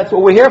 listen, that's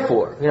what we're here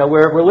for.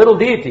 We're little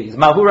deities.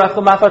 Mahu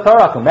rachum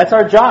mafatarakum. That's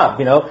our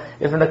job.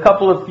 If in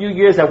a few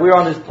years that we're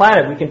on this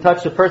planet, we can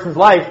touch a person's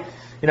life,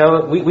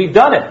 we've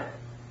done it.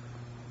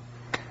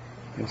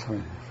 There's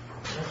an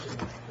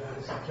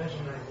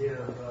idea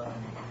of,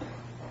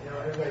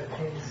 everybody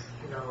pins,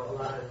 a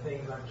lot of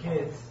things on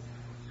kids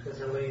because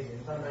they're lazy.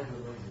 And sometimes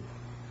they're lazy.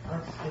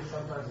 Aren't kids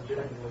sometimes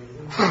objectively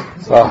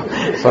lazy? So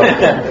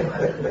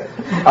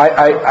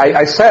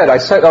I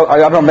said, I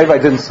don't know, maybe I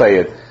didn't say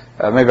it.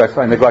 Maybe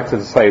I neglected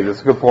to say it.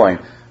 It's a good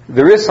point.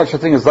 There is such a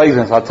thing as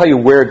laziness. I'll tell you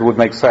where it would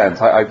make sense.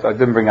 I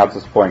didn't bring out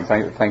this point.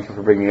 Thank you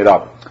for bringing it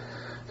up.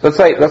 So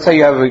let's say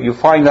you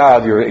find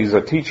out he's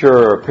a teacher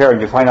or a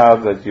parent. You find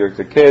out that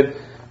the kid,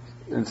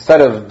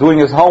 instead of doing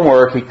his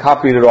homework, he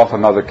copied it off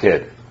another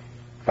kid.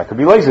 That could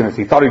be laziness.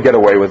 He thought he'd get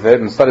away with it.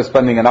 Instead of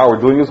spending an hour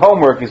doing his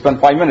homework, he spent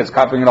 5 minutes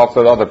copying it off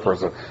to the other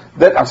person.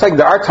 I'm saying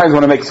there are times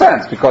when it makes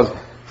sense because,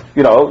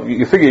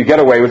 you figure you get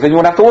away with it, you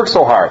won't have to work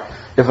so hard.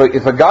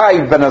 If a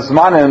guy, Ben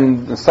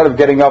Azmanim, instead of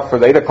getting up for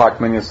the 8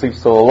 o'clock minyan,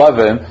 sleeps till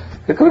 11,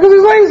 because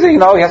he's lazy, he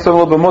has to have a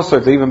little bit more. So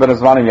even Ben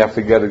Azmanim, you have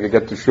to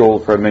get to shul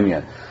for a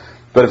minyan.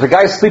 But if a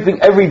guy's sleeping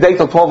every day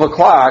till 12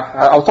 o'clock,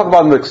 I'll talk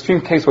about in the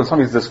extreme case when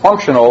somebody's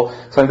dysfunctional,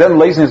 so then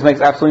laziness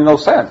makes absolutely no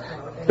sense.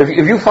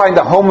 If you find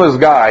a homeless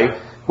guy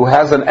who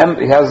has an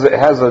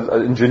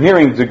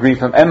engineering degree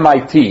from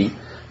MIT,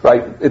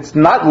 right? It's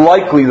not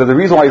likely that the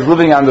reason why he's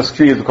living on the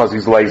street is because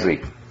he's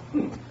lazy.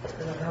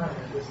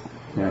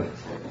 Yeah.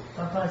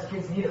 Sometimes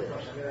kids need a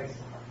push. I mean,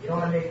 you don't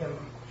want to make them,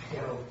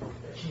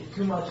 achieve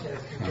too much and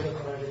it's too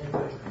critical and everything,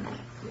 but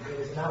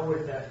it's not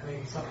worth that. I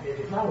mean, it's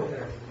not worth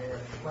their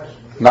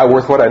question. Not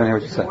worth what? I don't hear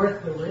what you said. It's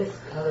worth the risk.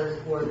 In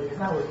other words, it's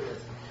not worth the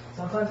risk.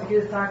 Sometimes the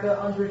kid is not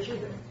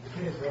underachieving. The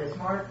kid is very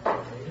smart.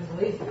 He's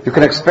just lazy. You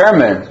can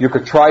experiment. You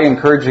could try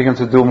encouraging him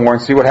to do more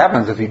and see what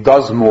happens. If he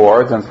does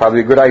more, then it's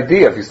probably a good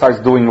idea. If he starts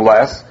doing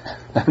less,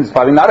 then it's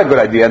probably not a good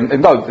idea.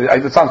 And no,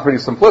 it sounds pretty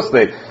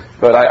simplistic,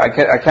 but I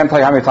can't tell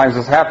you how many times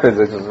this happens.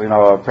 It's just,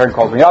 a parent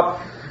calls me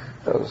up,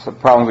 some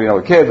problem,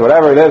 with kids,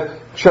 whatever it is.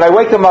 Should I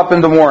wake him up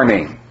in the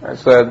morning? I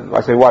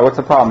say, why? What's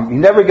the problem? He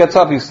never gets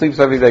up. He sleeps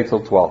every day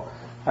till 12.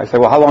 I say,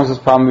 well, how long has this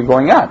problem been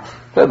going on? I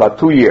said, about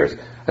 2 years.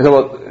 I said,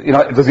 well,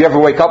 does he ever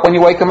wake up when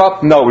you wake him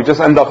up? No, we just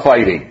end up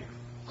fighting.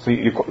 So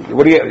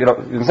what do you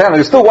understand?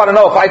 You still want to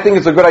know if I think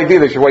it's a good idea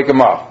they should wake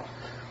him up.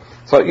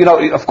 So,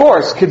 of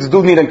course, kids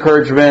do need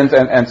encouragement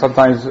and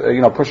sometimes,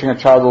 pushing a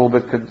child a little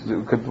bit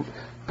could,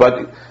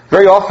 but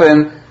very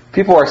often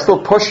people are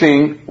still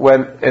pushing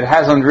when it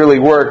hasn't really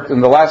worked in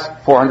the last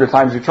 400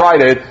 times you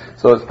tried it,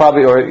 so it's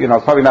probably,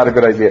 it's probably not a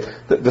good idea.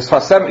 The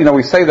Sfasem,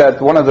 we say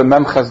that one of the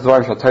memches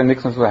dvarim shaltay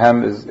niknas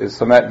lehem is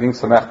being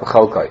samech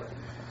b'chalkai.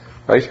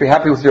 Right? You should be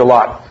happy with your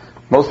lot.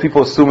 Most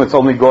people assume it's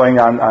only going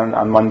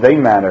on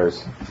mundane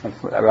matters,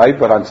 right?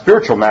 But on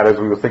spiritual matters,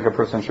 we would think a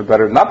person should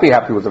better not be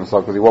happy with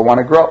himself because he won't want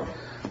to grow.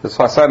 The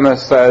Sfasem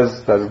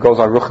says that it goes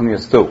on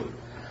ruchnius too.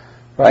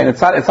 Right? And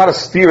it's not a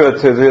stira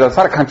it's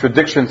not a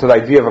contradiction to the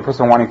idea of a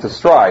person wanting to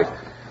strive.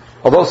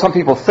 Although some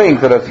people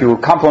think that if you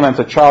compliment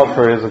a child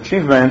for his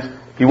achievement,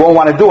 he won't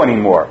want to do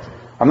anymore.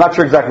 I'm not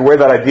sure exactly where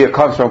that idea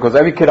comes from, because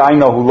every kid I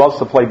know who loves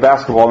to play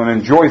basketball and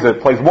enjoys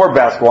it plays more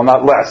basketball,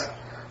 not less.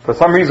 For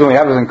some reason we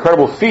have this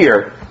incredible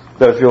fear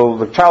that if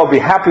the child will be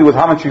happy with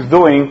how much he's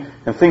doing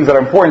and things that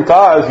are important to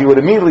us, he would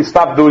immediately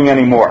stop doing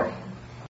any more.